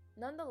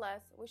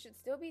 Nonetheless, we should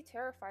still be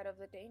terrified of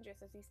the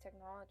dangers of these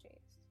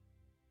technologies.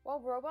 While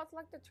robots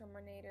like the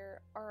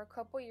Terminator are a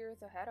couple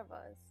years ahead of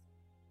us,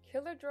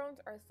 killer drones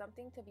are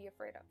something to be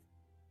afraid of.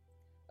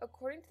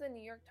 According to the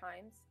New York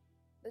Times,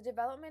 the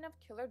development of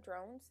killer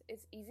drones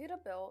is easy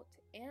to build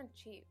and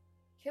cheap.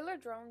 Killer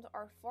drones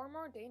are far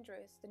more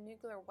dangerous than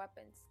nuclear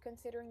weapons,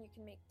 considering you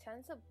can make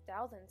tens of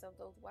thousands of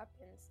those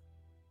weapons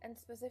and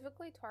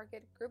specifically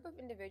target a group of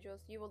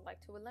individuals you would like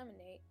to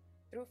eliminate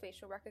through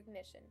facial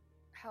recognition.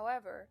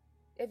 However,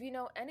 If you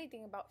know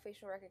anything about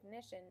facial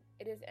recognition,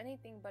 it is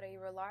anything but a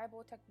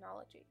reliable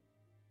technology.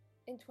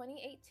 In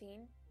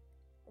 2018,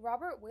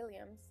 Robert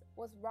Williams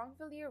was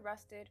wrongfully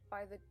arrested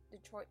by the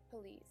Detroit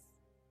police.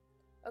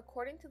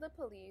 According to the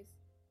police,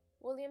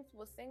 Williams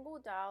was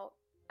singled out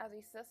as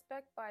a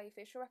suspect by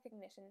facial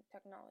recognition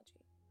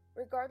technology.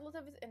 Regardless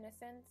of his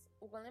innocence,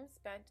 Williams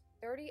spent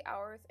 30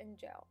 hours in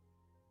jail.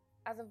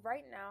 As of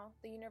right now,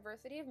 the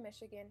University of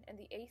Michigan and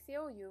the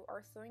ACLU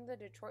are suing the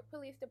Detroit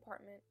Police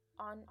Department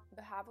on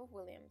behalf of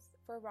Williams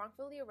for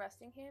wrongfully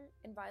arresting him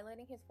and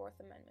violating his Fourth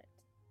Amendment.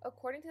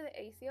 According to the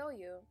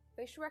ACLU,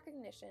 facial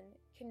recognition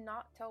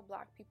cannot tell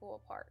Black people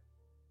apart.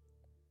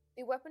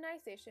 The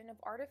weaponization of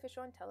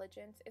artificial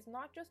intelligence is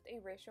not just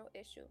a racial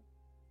issue.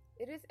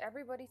 It is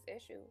everybody's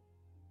issue.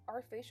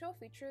 Our facial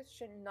features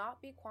should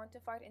not be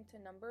quantified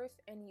into numbers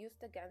and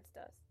used against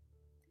us.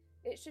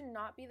 It should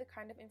not be the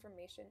kind of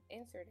information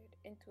inserted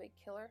into a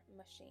killer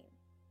machine.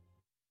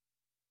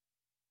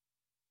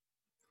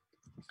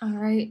 All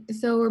right,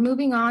 so we're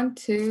moving on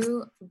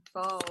to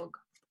Vogue.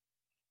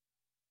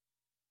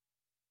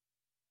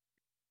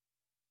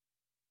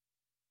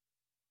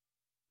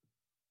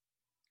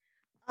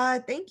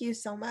 Thank you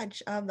so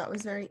much. That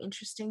was very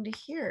interesting to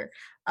hear.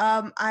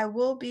 I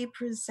will be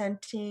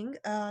presenting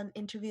an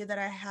interview that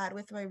I had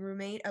with my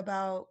roommate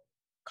about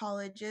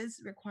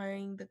colleges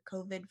requiring the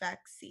COVID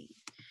vaccine.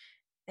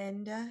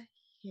 And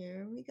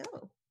here we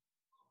go.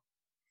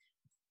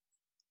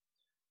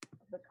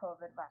 The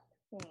COVID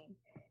vaccine.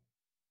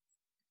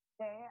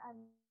 Today I'm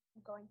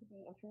going to be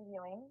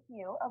interviewing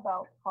you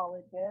about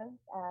colleges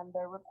and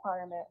the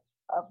requirement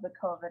of the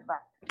COVID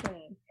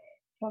vaccine.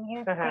 Can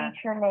you state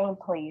your name,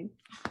 please?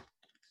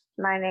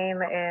 My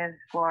name is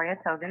Gloria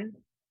Togan.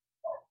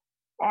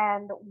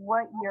 And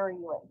what year are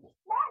you in?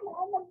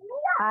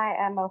 I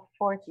am a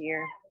fourth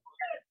year.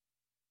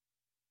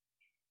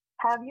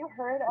 Have you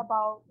heard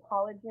about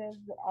colleges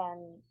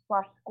and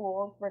 /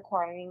 schools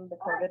requiring the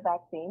COVID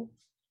vaccine?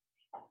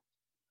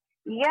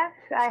 Yes,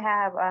 I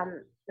have.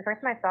 The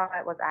first time I saw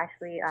it was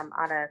actually on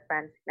a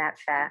friend's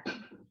Snapchat.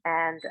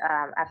 And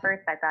at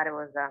first I thought it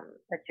was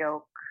a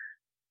joke.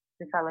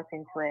 So I looked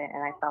into it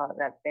and I saw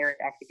that they were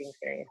actually being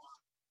serious.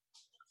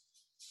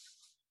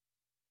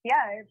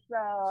 Yeah, it's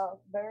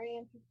very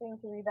interesting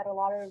to read that a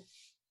lot of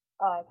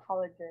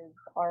colleges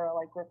are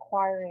like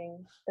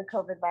requiring the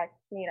COVID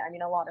vaccine. I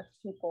mean, a lot of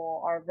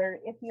people are very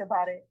iffy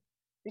about it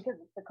because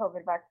it's the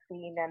COVID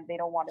vaccine and they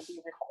don't want to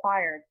be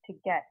required to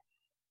get.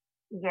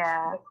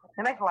 Yeah,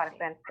 it makes a lot of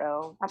sense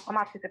though. I'm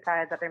not too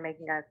surprised that they're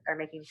making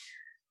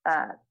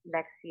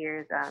next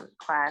year's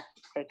class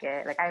take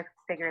it. Like I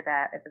figured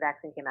that if the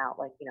vaccine came out,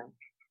 like, you know,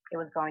 it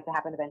was going to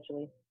happen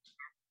eventually.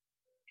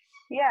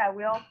 Yeah,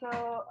 we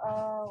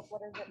also,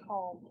 what is it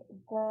called?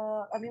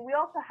 We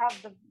also have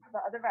the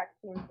other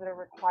vaccines that are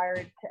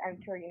required to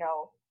enter, you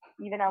know,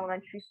 even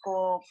elementary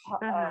school,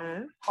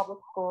 public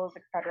schools,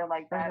 etc.,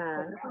 like that.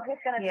 So this is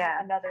just going to be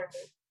another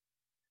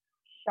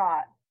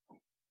shot.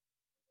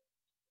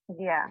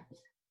 Yeah.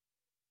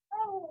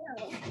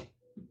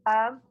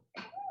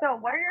 So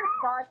what are your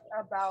thoughts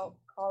about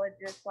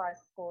colleges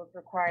 / schools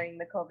requiring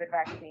the COVID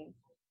vaccine?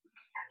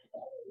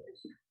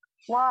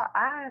 Well,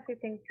 I honestly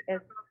think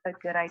it's a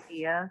good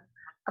idea.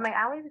 I mean,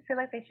 I always feel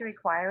like they should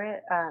require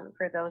it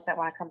for those that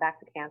want to come back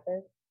to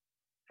campus.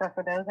 So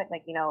for those that,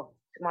 like, you know,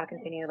 want to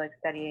continue like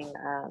studying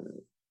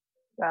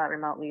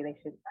remotely, they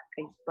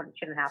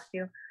shouldn't have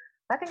to.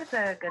 I think it's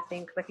a good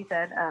thing because, like you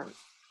said,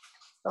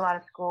 a lot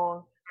of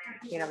schools,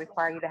 you know,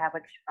 require you to have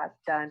like shots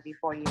done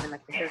before you even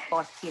like you're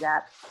supposed to see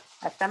that.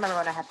 I remember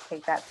when I had to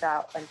take that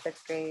shot in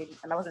 5th grade,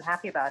 and I wasn't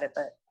happy about it,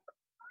 but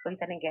at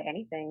least I didn't get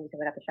anything because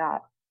I got the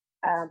shot.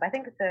 But I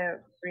think it's a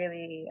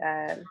really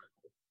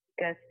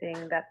good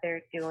thing that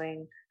they're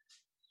doing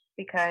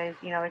because,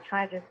 you know, they're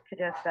trying to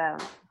just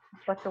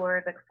what's the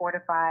word, like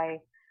fortify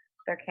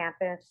their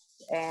campus,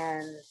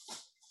 and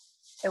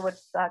it would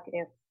suck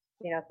if,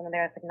 you know, someone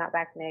there that's like not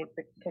vaccinated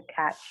could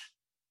catch,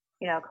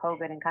 you know,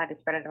 COVID and kind of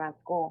just spread it around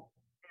school.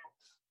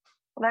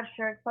 Well, that's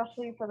true,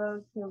 especially for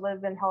those who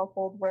live in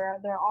households where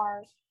there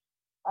are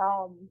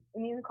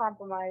immune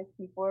compromised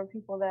people or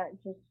people that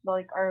just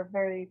like are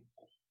very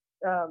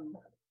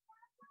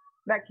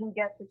that can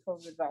get the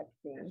COVID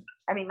vaccine.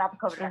 I mean, not the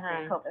COVID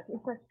vaccine,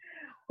 COVID.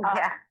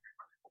 Yeah.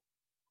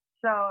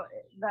 So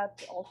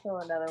that's also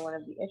another one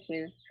of the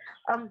issues.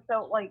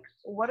 So like,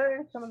 what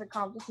are some of the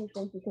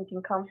complications you think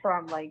can come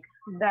from like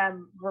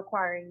them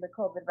requiring the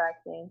COVID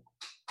vaccine?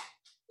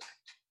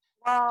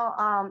 Well,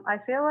 I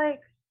feel like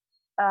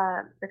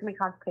there can be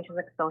complications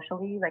like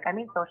socially. Like, I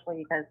mean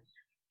socially because,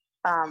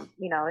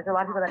 you know, there's a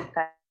lot of people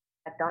that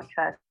don't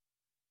trust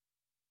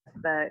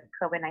the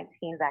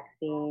COVID-19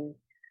 vaccine.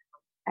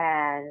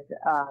 And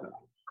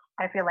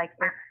I feel like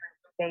if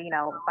they, you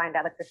know, find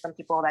out that there's some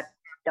people that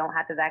don't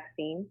have the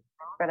vaccine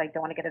or like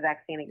don't want to get the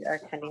vaccine or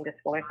attending the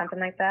school or something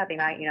like that, they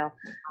might, you know,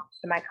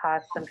 it might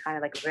cause some kind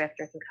of like rift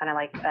or some kind of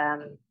like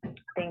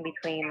thing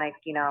between like,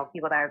 you know,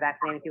 people that are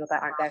vaccinated and people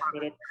that aren't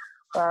vaccinated.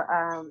 But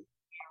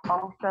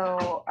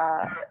also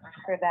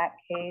for that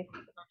case,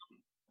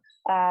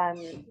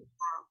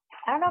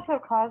 I don't know if it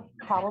would cause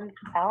problems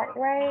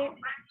outright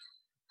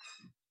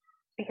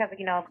because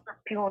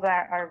people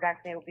that are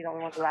vaccinated will be the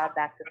only ones allowed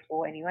back to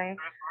school anyway.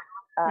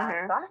 So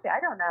honestly, I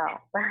don't know.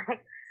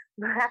 Like,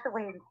 we'll have to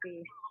wait and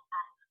see.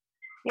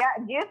 Yeah.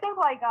 Do you think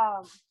like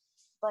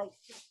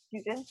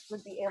students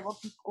would be able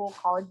to school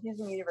colleges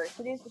and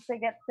universities if they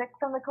get sick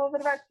from the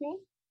COVID vaccine?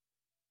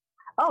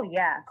 Oh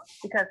yeah,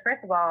 because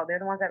first of all, they're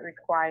the ones that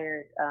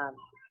required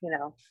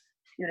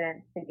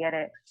students to get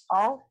it.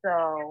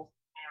 Also,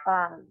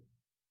 I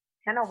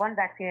know one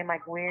vaccine I'm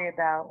like weird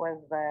about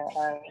was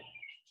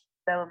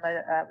not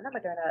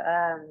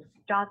Moderna,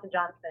 Johnson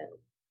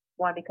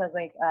one because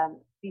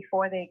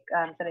before they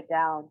shut it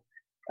down,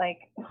 like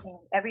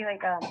every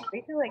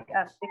basically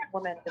 6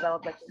 women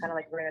developed kind of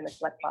rare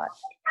blood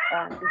clots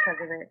because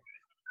of it.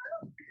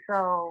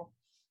 So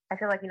I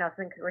feel like if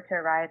something were to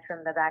arise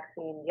from the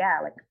vaccine, yeah,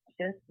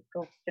 students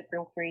should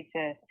feel free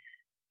to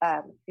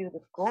do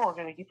the school or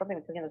do something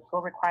because the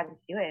school requires them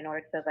to do it in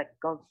order to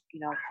go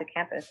to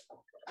campus.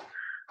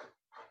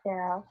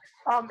 Yeah.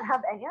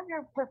 Have any of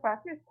your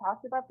professors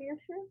talked about the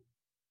issue?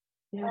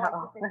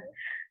 No.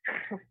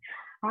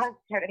 I haven't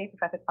heard any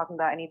professor talking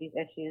about any of these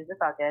issues.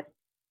 It's all good.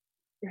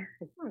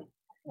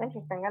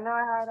 Interesting. I know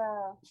I had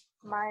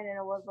mine and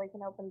it was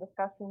an open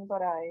discussion,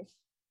 but I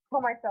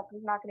told myself I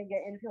was not going to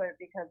get into it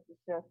because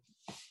it's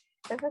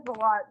just a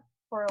lot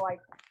for 20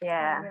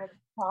 minutes to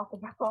talk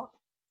about.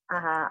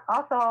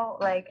 Also,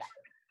 a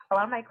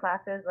lot of my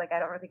classes, I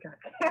don't really go to.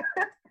 Yeah.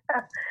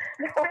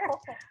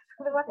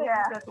 We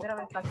don't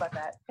really talk about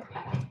that.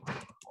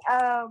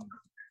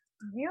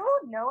 Do you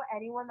know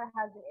anyone that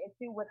has an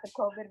issue with the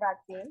COVID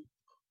vaccine?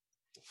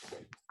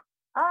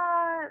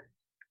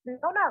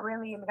 No, not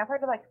really. I mean, I've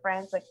heard of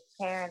friends,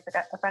 parents.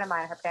 A friend of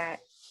mine, her parent,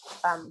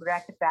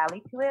 reacted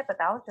badly to it, but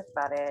that was just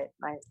about it.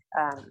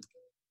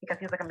 Because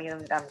he was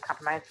immune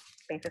compromised,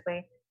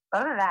 basically.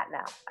 But other than that,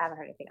 no, I haven't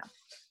heard anything else.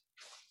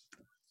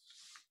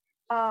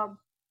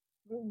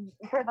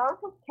 For those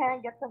who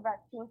can't get the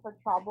vaccine for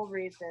travel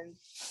reasons,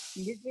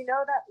 did you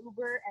know that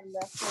Uber and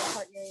Lyft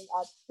are partnering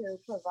up to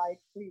provide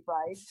free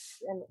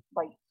rides and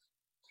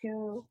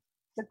to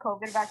the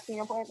COVID vaccine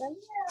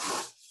appointments?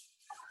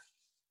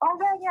 Oh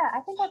yeah,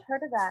 I think I've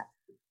heard of that.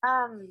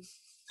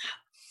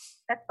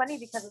 That's funny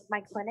because with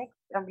my clinic,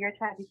 we were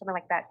trying to do something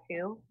like that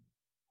too.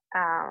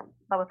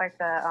 But with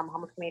the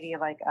homeless community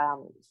of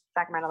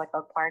Sacramento,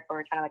 Oak Park, where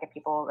we're trying to get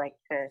people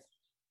to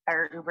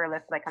or Uber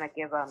Lyft kind of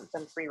give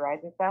some free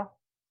rides and stuff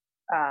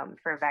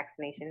for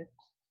vaccinations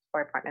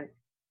or appointments.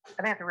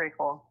 I think that's really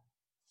cool.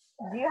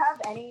 Do you have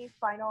any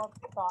final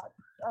thoughts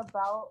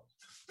about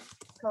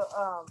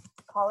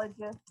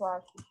colleges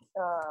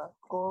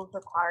 / schools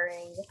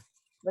requiring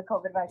the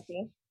COVID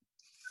vaccine?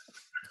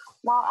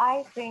 Well,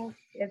 I think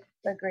it's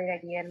a great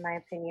idea in my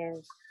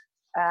opinion.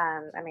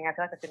 I mean, I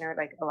feel the sooner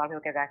a lot of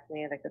people get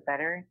vaccinated, the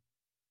better.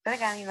 But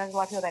again, there's a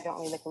lot of people that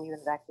don't really believe in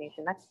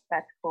vaccination.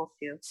 That's cool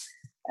too.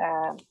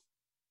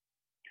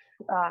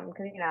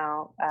 Because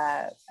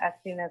as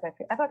soon as I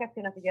feel as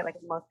soon as we get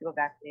most people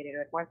vaccinated,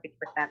 more than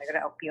 50%, they're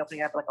gonna be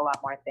opening up a lot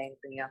more things,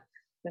 and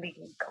maybe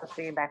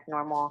going back to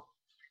normal.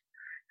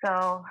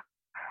 So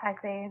I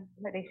say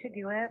that they should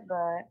do it,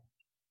 but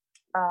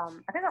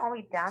I think the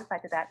only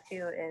downside to that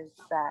too is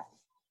that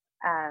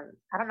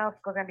I don't know if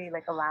we're gonna be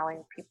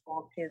allowing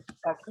people to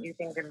do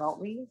things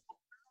remotely.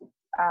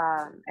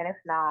 And if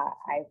not,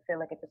 I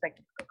feel it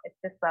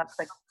just sucks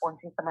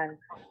forcing someone to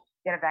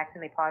get a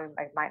vaccine they probably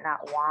might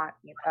not want,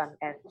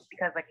 and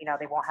because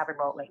they won't have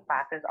remote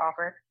classes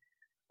offered.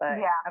 But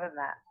yeah, other than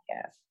that,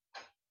 yeah.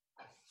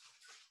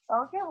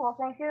 Okay, well,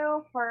 thank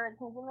you for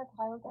taking the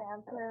time to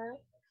answer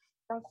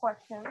some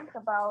questions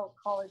about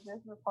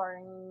colleges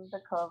requiring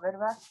the COVID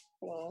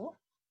vaccine.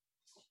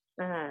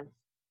 Mm-hmm.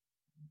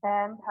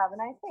 And have a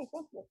nice day.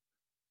 Thank you.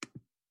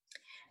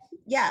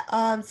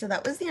 Yeah, so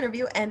that was the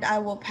interview, and I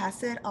will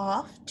pass it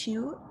off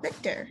to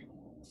Victor.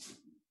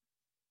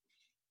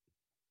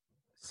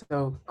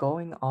 So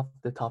going off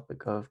the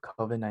topic of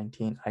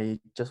COVID-19, I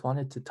just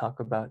wanted to talk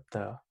about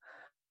the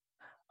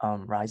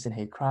rise in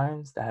hate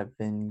crimes that have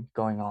been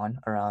going on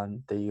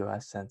around the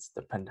US since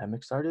the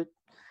pandemic started.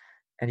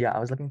 And yeah, I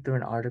was looking through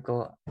an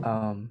article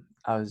I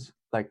was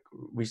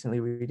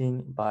recently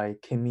reading by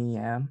Kimmy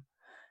Yam,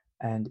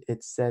 and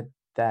it said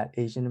that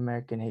Asian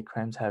American hate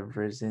crimes have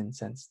risen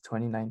since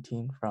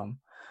 2019 from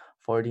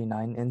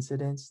 49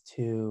 incidents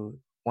to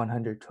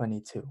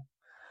 122.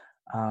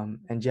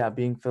 And yeah,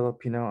 being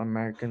Filipino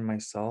American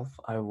myself,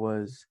 I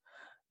was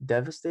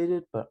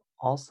devastated, but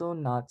also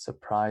not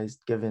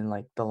surprised given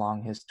the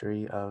long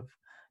history of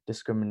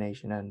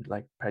discrimination and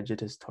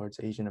prejudice towards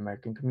Asian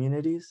American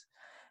communities.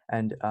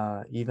 And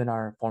even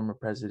our former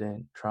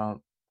president,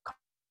 Trump,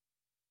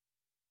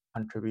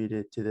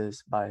 contributed to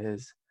this by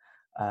his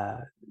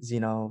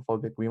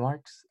xenophobic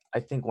remarks. I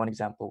think one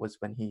example was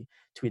when he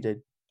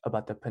tweeted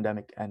about the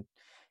pandemic and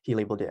he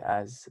labeled it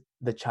as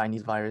the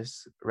Chinese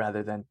virus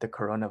rather than the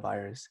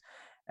coronavirus.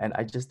 And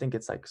I just think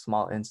it's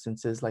small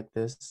instances like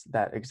this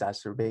that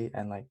exacerbate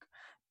and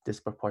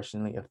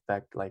disproportionately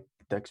affect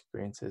the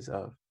experiences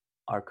of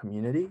our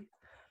community.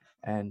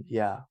 And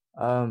yeah,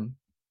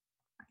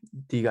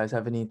 Do you guys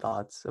have any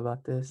thoughts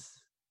about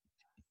this?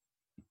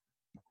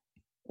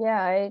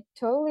 Yeah, I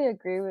totally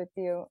agree with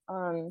you.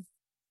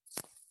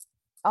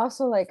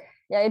 Also, like,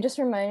 yeah, it just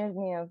reminded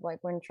me of like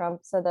when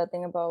Trump said that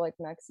thing about like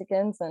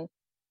Mexicans, and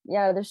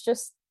yeah, there's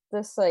just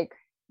this like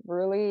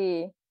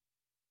really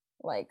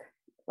like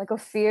a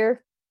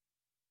fear,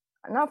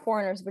 not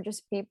foreigners, but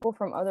just people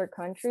from other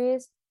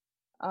countries.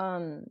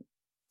 Um,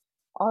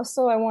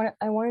 Also, I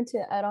wanted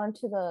to add on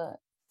to the.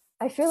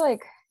 I feel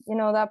like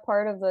that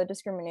part of the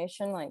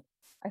discrimination. Like,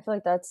 I feel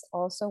like that's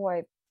also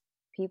why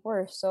people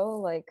are so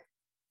like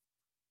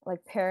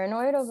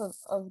paranoid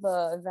of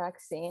the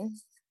vaccine.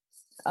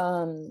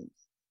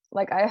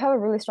 Like I have a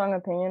really strong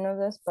opinion of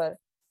this, but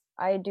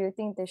I do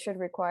think they should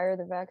require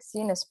the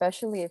vaccine,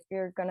 especially if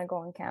you're gonna go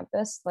on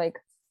campus. Like,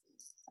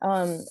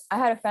 I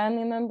had a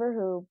family member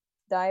who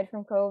died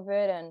from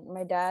COVID, and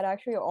my dad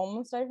actually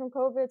almost died from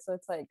COVID. So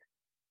it's like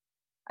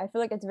I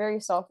feel like it's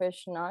very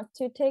selfish not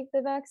to take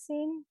the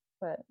vaccine.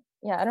 But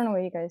yeah, I don't know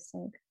what you guys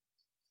think.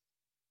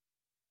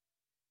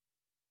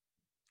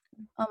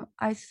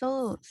 I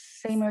saw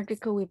same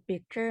article with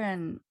picture,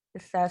 and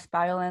it says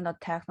violent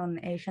attacks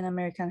on Asian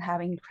Americans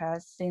have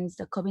increased since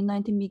the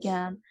COVID-19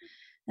 began,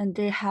 and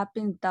there have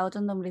been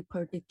thousands of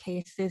reported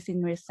cases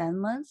in recent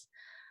months.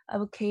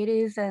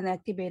 Advocates and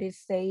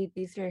activists say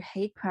these are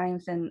hate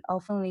crimes and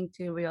often linked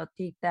to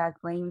rhetoric that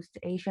blames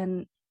the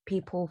Asian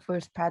people for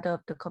spread of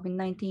the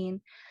COVID-19.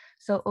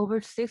 So over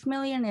 6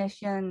 million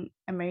Asian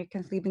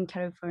Americans live in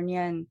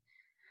California, and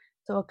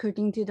so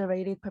according to the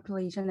rated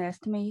population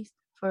estimates,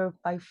 for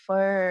by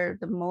far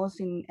the most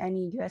in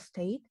any US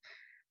state.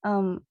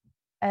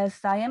 As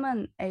I am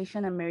an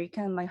Asian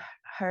American, my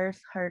heart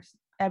hurts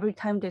every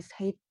time this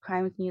hate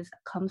crime news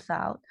comes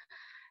out.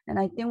 And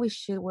I think we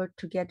should work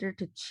together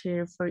to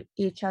cheer for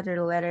each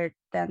other rather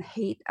than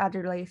hate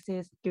other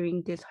races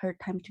during this hard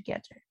time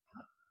together.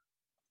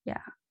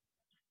 Yeah.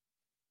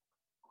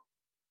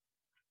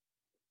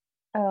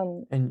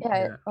 And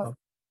Yeah,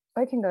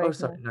 I can go. Oh,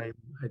 sorry. No,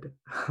 I did.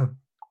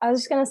 I was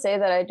just gonna say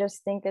that I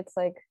just think it's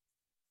like,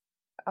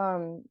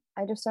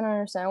 I just don't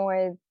understand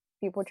why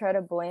people try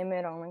to blame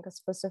it on like a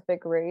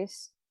specific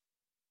race.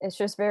 It's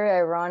just very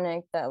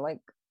ironic that like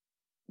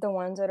the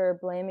ones that are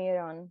blaming it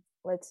on,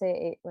 let's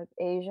say, like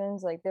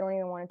Asians, like they don't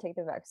even want to take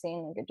the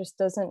vaccine. Like it just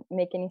doesn't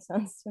make any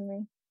sense to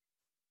me.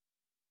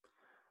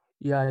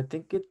 Yeah, I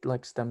think it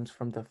like stems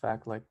from the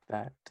fact like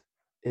that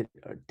it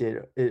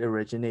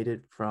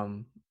originated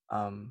from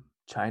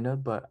China,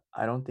 but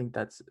I don't think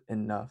that's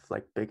enough,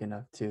 like big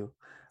enough to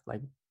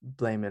like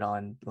blame it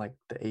on like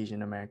the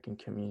Asian American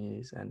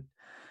communities. And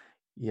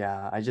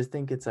yeah, I just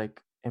think it's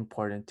like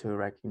important to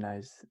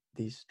recognize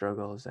these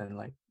struggles and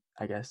like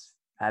I guess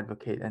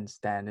advocate and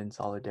stand in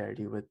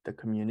solidarity with the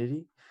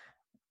community.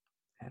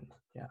 And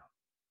yeah.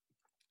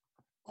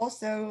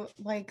 Also,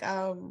 like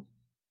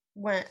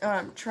when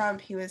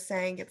Trump, he was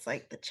saying it's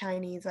like the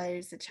Chinese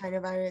virus, the China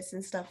virus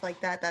and stuff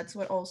like that. That's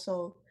what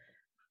also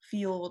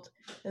fueled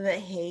the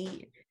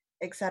hate,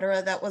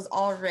 etc. That was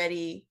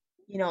already,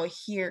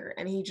 here,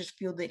 and he just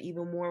fueled it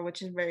even more,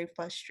 which is very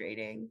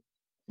frustrating.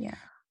 Yeah.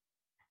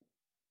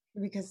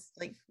 Because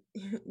like,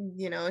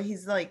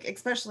 he's like,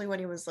 especially when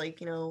he was like,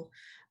 to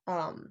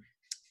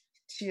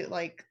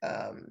like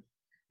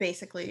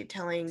basically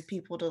telling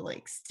people to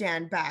like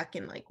stand back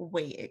and like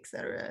wait,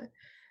 etc.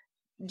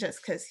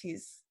 Just because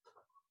he's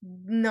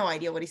no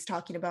idea what he's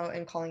talking about,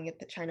 and calling it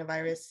the China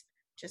virus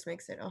just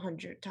makes it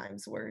 100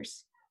 times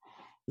worse.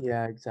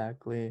 Yeah,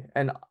 exactly.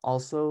 And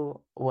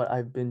also what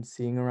I've been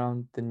seeing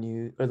around the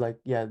news or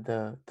like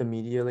the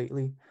media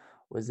lately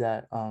was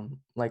that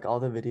like all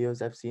the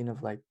videos I've seen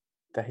of like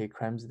the hate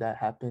crimes that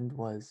happened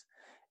was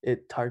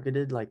it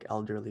targeted like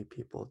elderly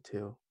people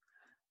too.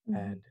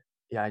 And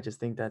yeah, I just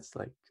think that's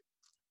like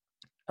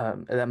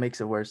that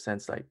makes it worse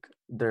since like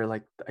they're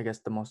like I guess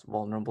the most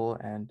vulnerable.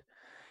 And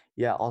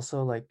yeah,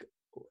 also like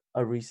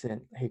a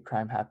recent hate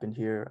crime happened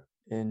here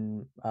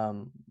in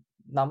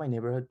not my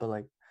neighborhood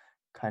but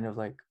kind of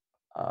like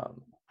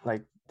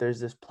there's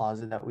this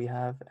plaza that we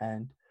have,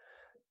 and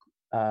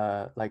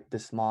like the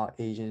small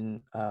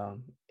Asian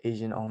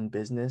owned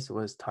business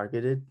was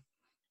targeted.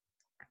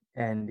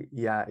 And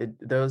yeah,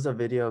 there was a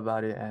video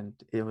about it, and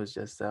it was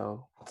just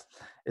so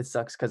it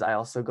sucks because I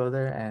also go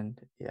there. And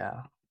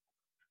yeah.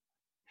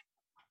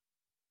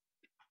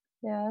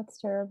 Yeah, that's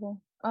terrible.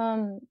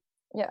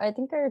 Yeah, I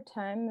think our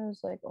time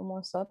is like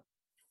almost up.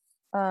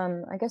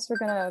 I guess we're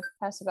gonna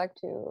pass it back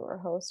to our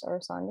host,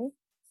 or Sandy.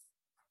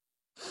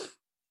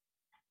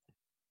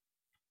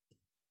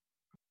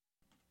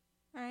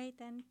 All right,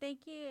 then.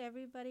 Thank you,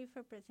 everybody,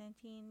 for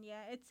presenting.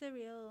 Yeah, it's a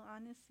real,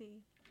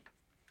 honestly,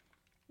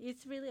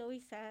 it's really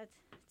always sad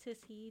to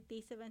see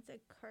these events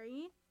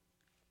occurring,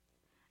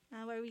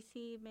 where we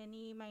see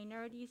many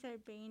minorities are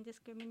being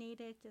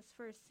discriminated just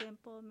for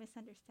simple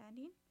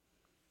misunderstanding.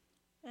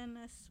 And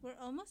as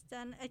we're almost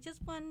done, I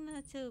just want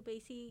to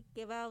basically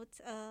give out,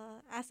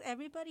 ask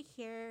everybody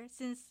here,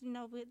 since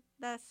with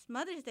last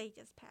Mother's Day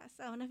just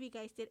passed. I don't know if you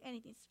guys did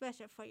anything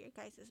special for your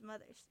guys'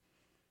 mothers.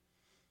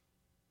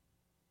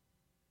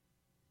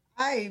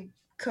 I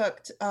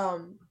cooked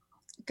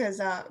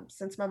because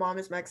since my mom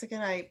is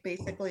Mexican, I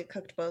basically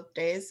cooked both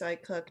days. So I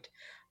cooked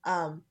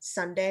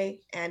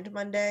Sunday and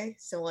Monday.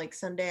 So like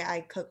Sunday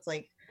I cooked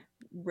like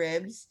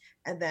ribs,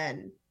 and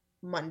then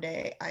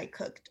Monday I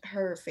cooked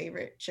her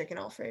favorite chicken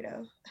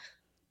Alfredo.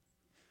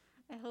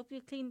 I hope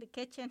you clean the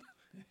kitchen.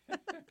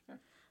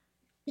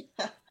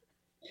 Yeah.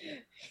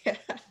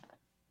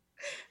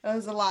 It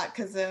was a lot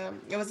because it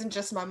wasn't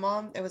just my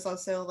mom. It was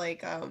also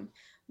like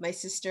my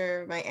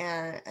sister, my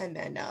aunt, and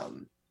then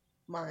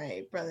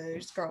my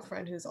brother's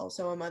girlfriend, who's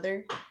also a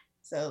mother.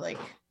 So like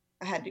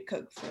I had to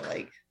cook for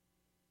like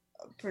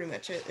pretty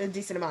much a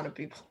decent amount of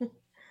people.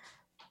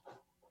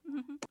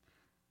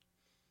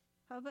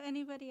 How about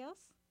anybody else?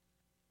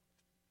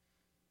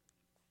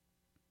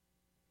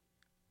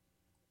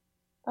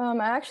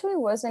 I actually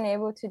wasn't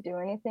able to do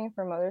anything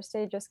for Mother's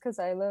Day just because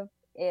I live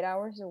 8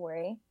 hours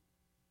away.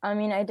 I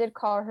mean, I did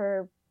call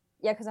her,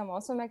 yeah, because I'm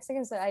also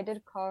Mexican, so I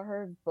did call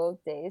her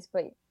both days.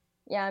 But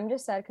yeah, I'm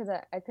just sad because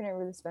I couldn't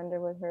really spend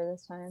it with her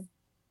this time.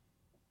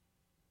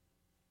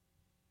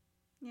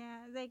 Yeah,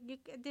 like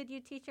did you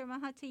teach your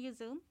mom how to use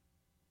Zoom?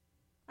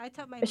 I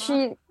taught my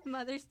She- mom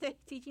Mother's Day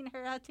teaching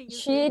her how to use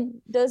She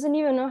Zoom. doesn't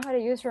even know how to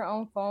use her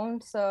own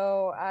phone,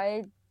 so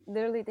I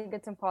literally think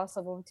it's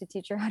impossible to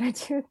teach her how to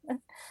do that.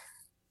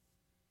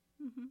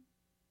 Mm-hmm.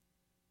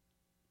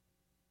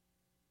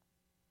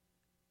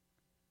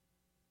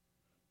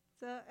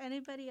 So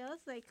anybody else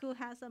like who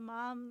has a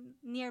mom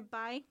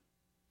nearby?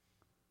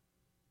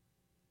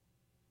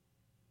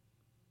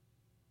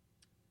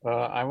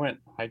 I went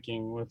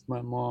hiking with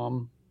my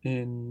mom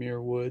in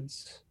Muir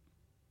Woods,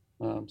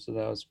 so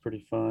that was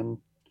pretty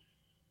fun.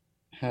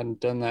 Hadn't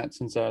done that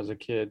since I was a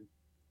kid,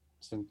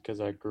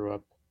 because I grew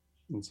up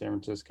in San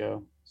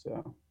Francisco,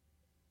 so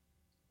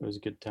it was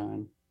a good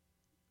time.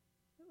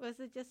 Was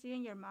it just you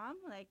and your mom,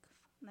 like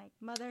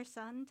mother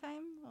son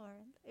time,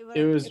 or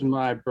It was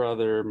my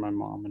brother, my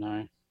mom, and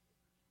I.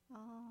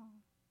 Oh.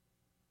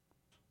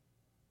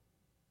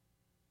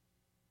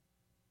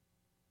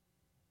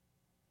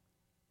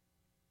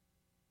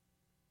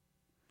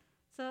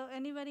 So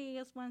anybody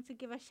else wants to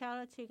give a shout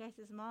out to you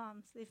guys'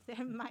 moms if they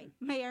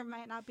may or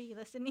might not be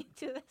listening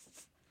to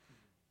this?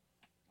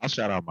 I'll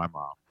shout out my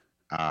mom.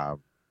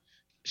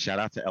 Shout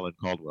out to Ellen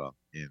Caldwell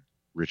in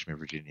Richmond,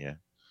 Virginia.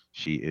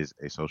 She is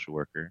a social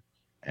worker,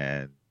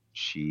 and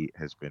she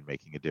has been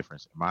making a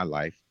difference in my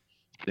life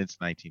since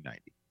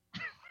 1990.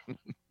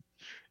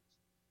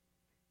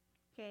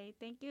 Okay,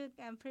 thank you.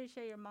 I'm pretty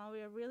sure your mom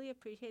will really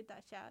appreciate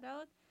that shout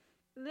out.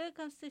 It really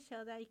comes to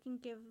show that you can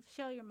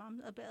show your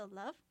mom a bit of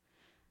love.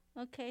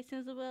 Okay,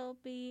 since we'll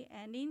be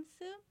ending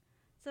soon,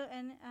 so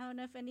and I don't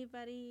know if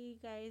anybody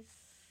guys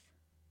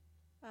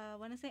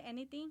want to say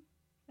anything.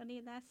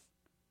 Any last?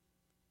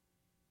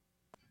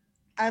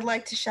 I'd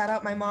like to shout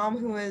out my mom,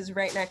 who is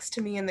right next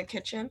to me in the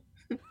kitchen.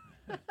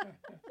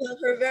 Love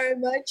her very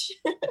much.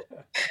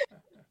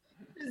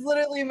 She's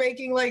literally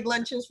making like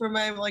lunches for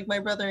my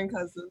brother and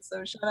cousins.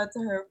 So shout out to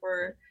her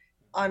for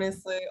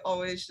honestly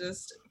always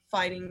just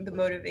finding the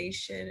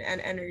motivation and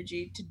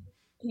energy to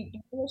keep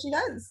doing what she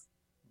does.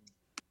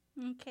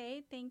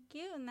 Okay, thank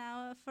you.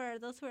 Now, for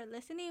those who are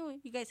listening,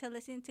 you guys are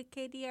listening to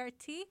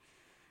KDRT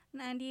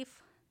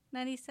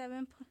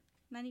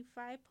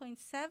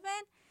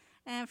 95.7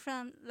 and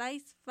from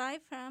Lights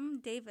 5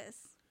 from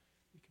Davis.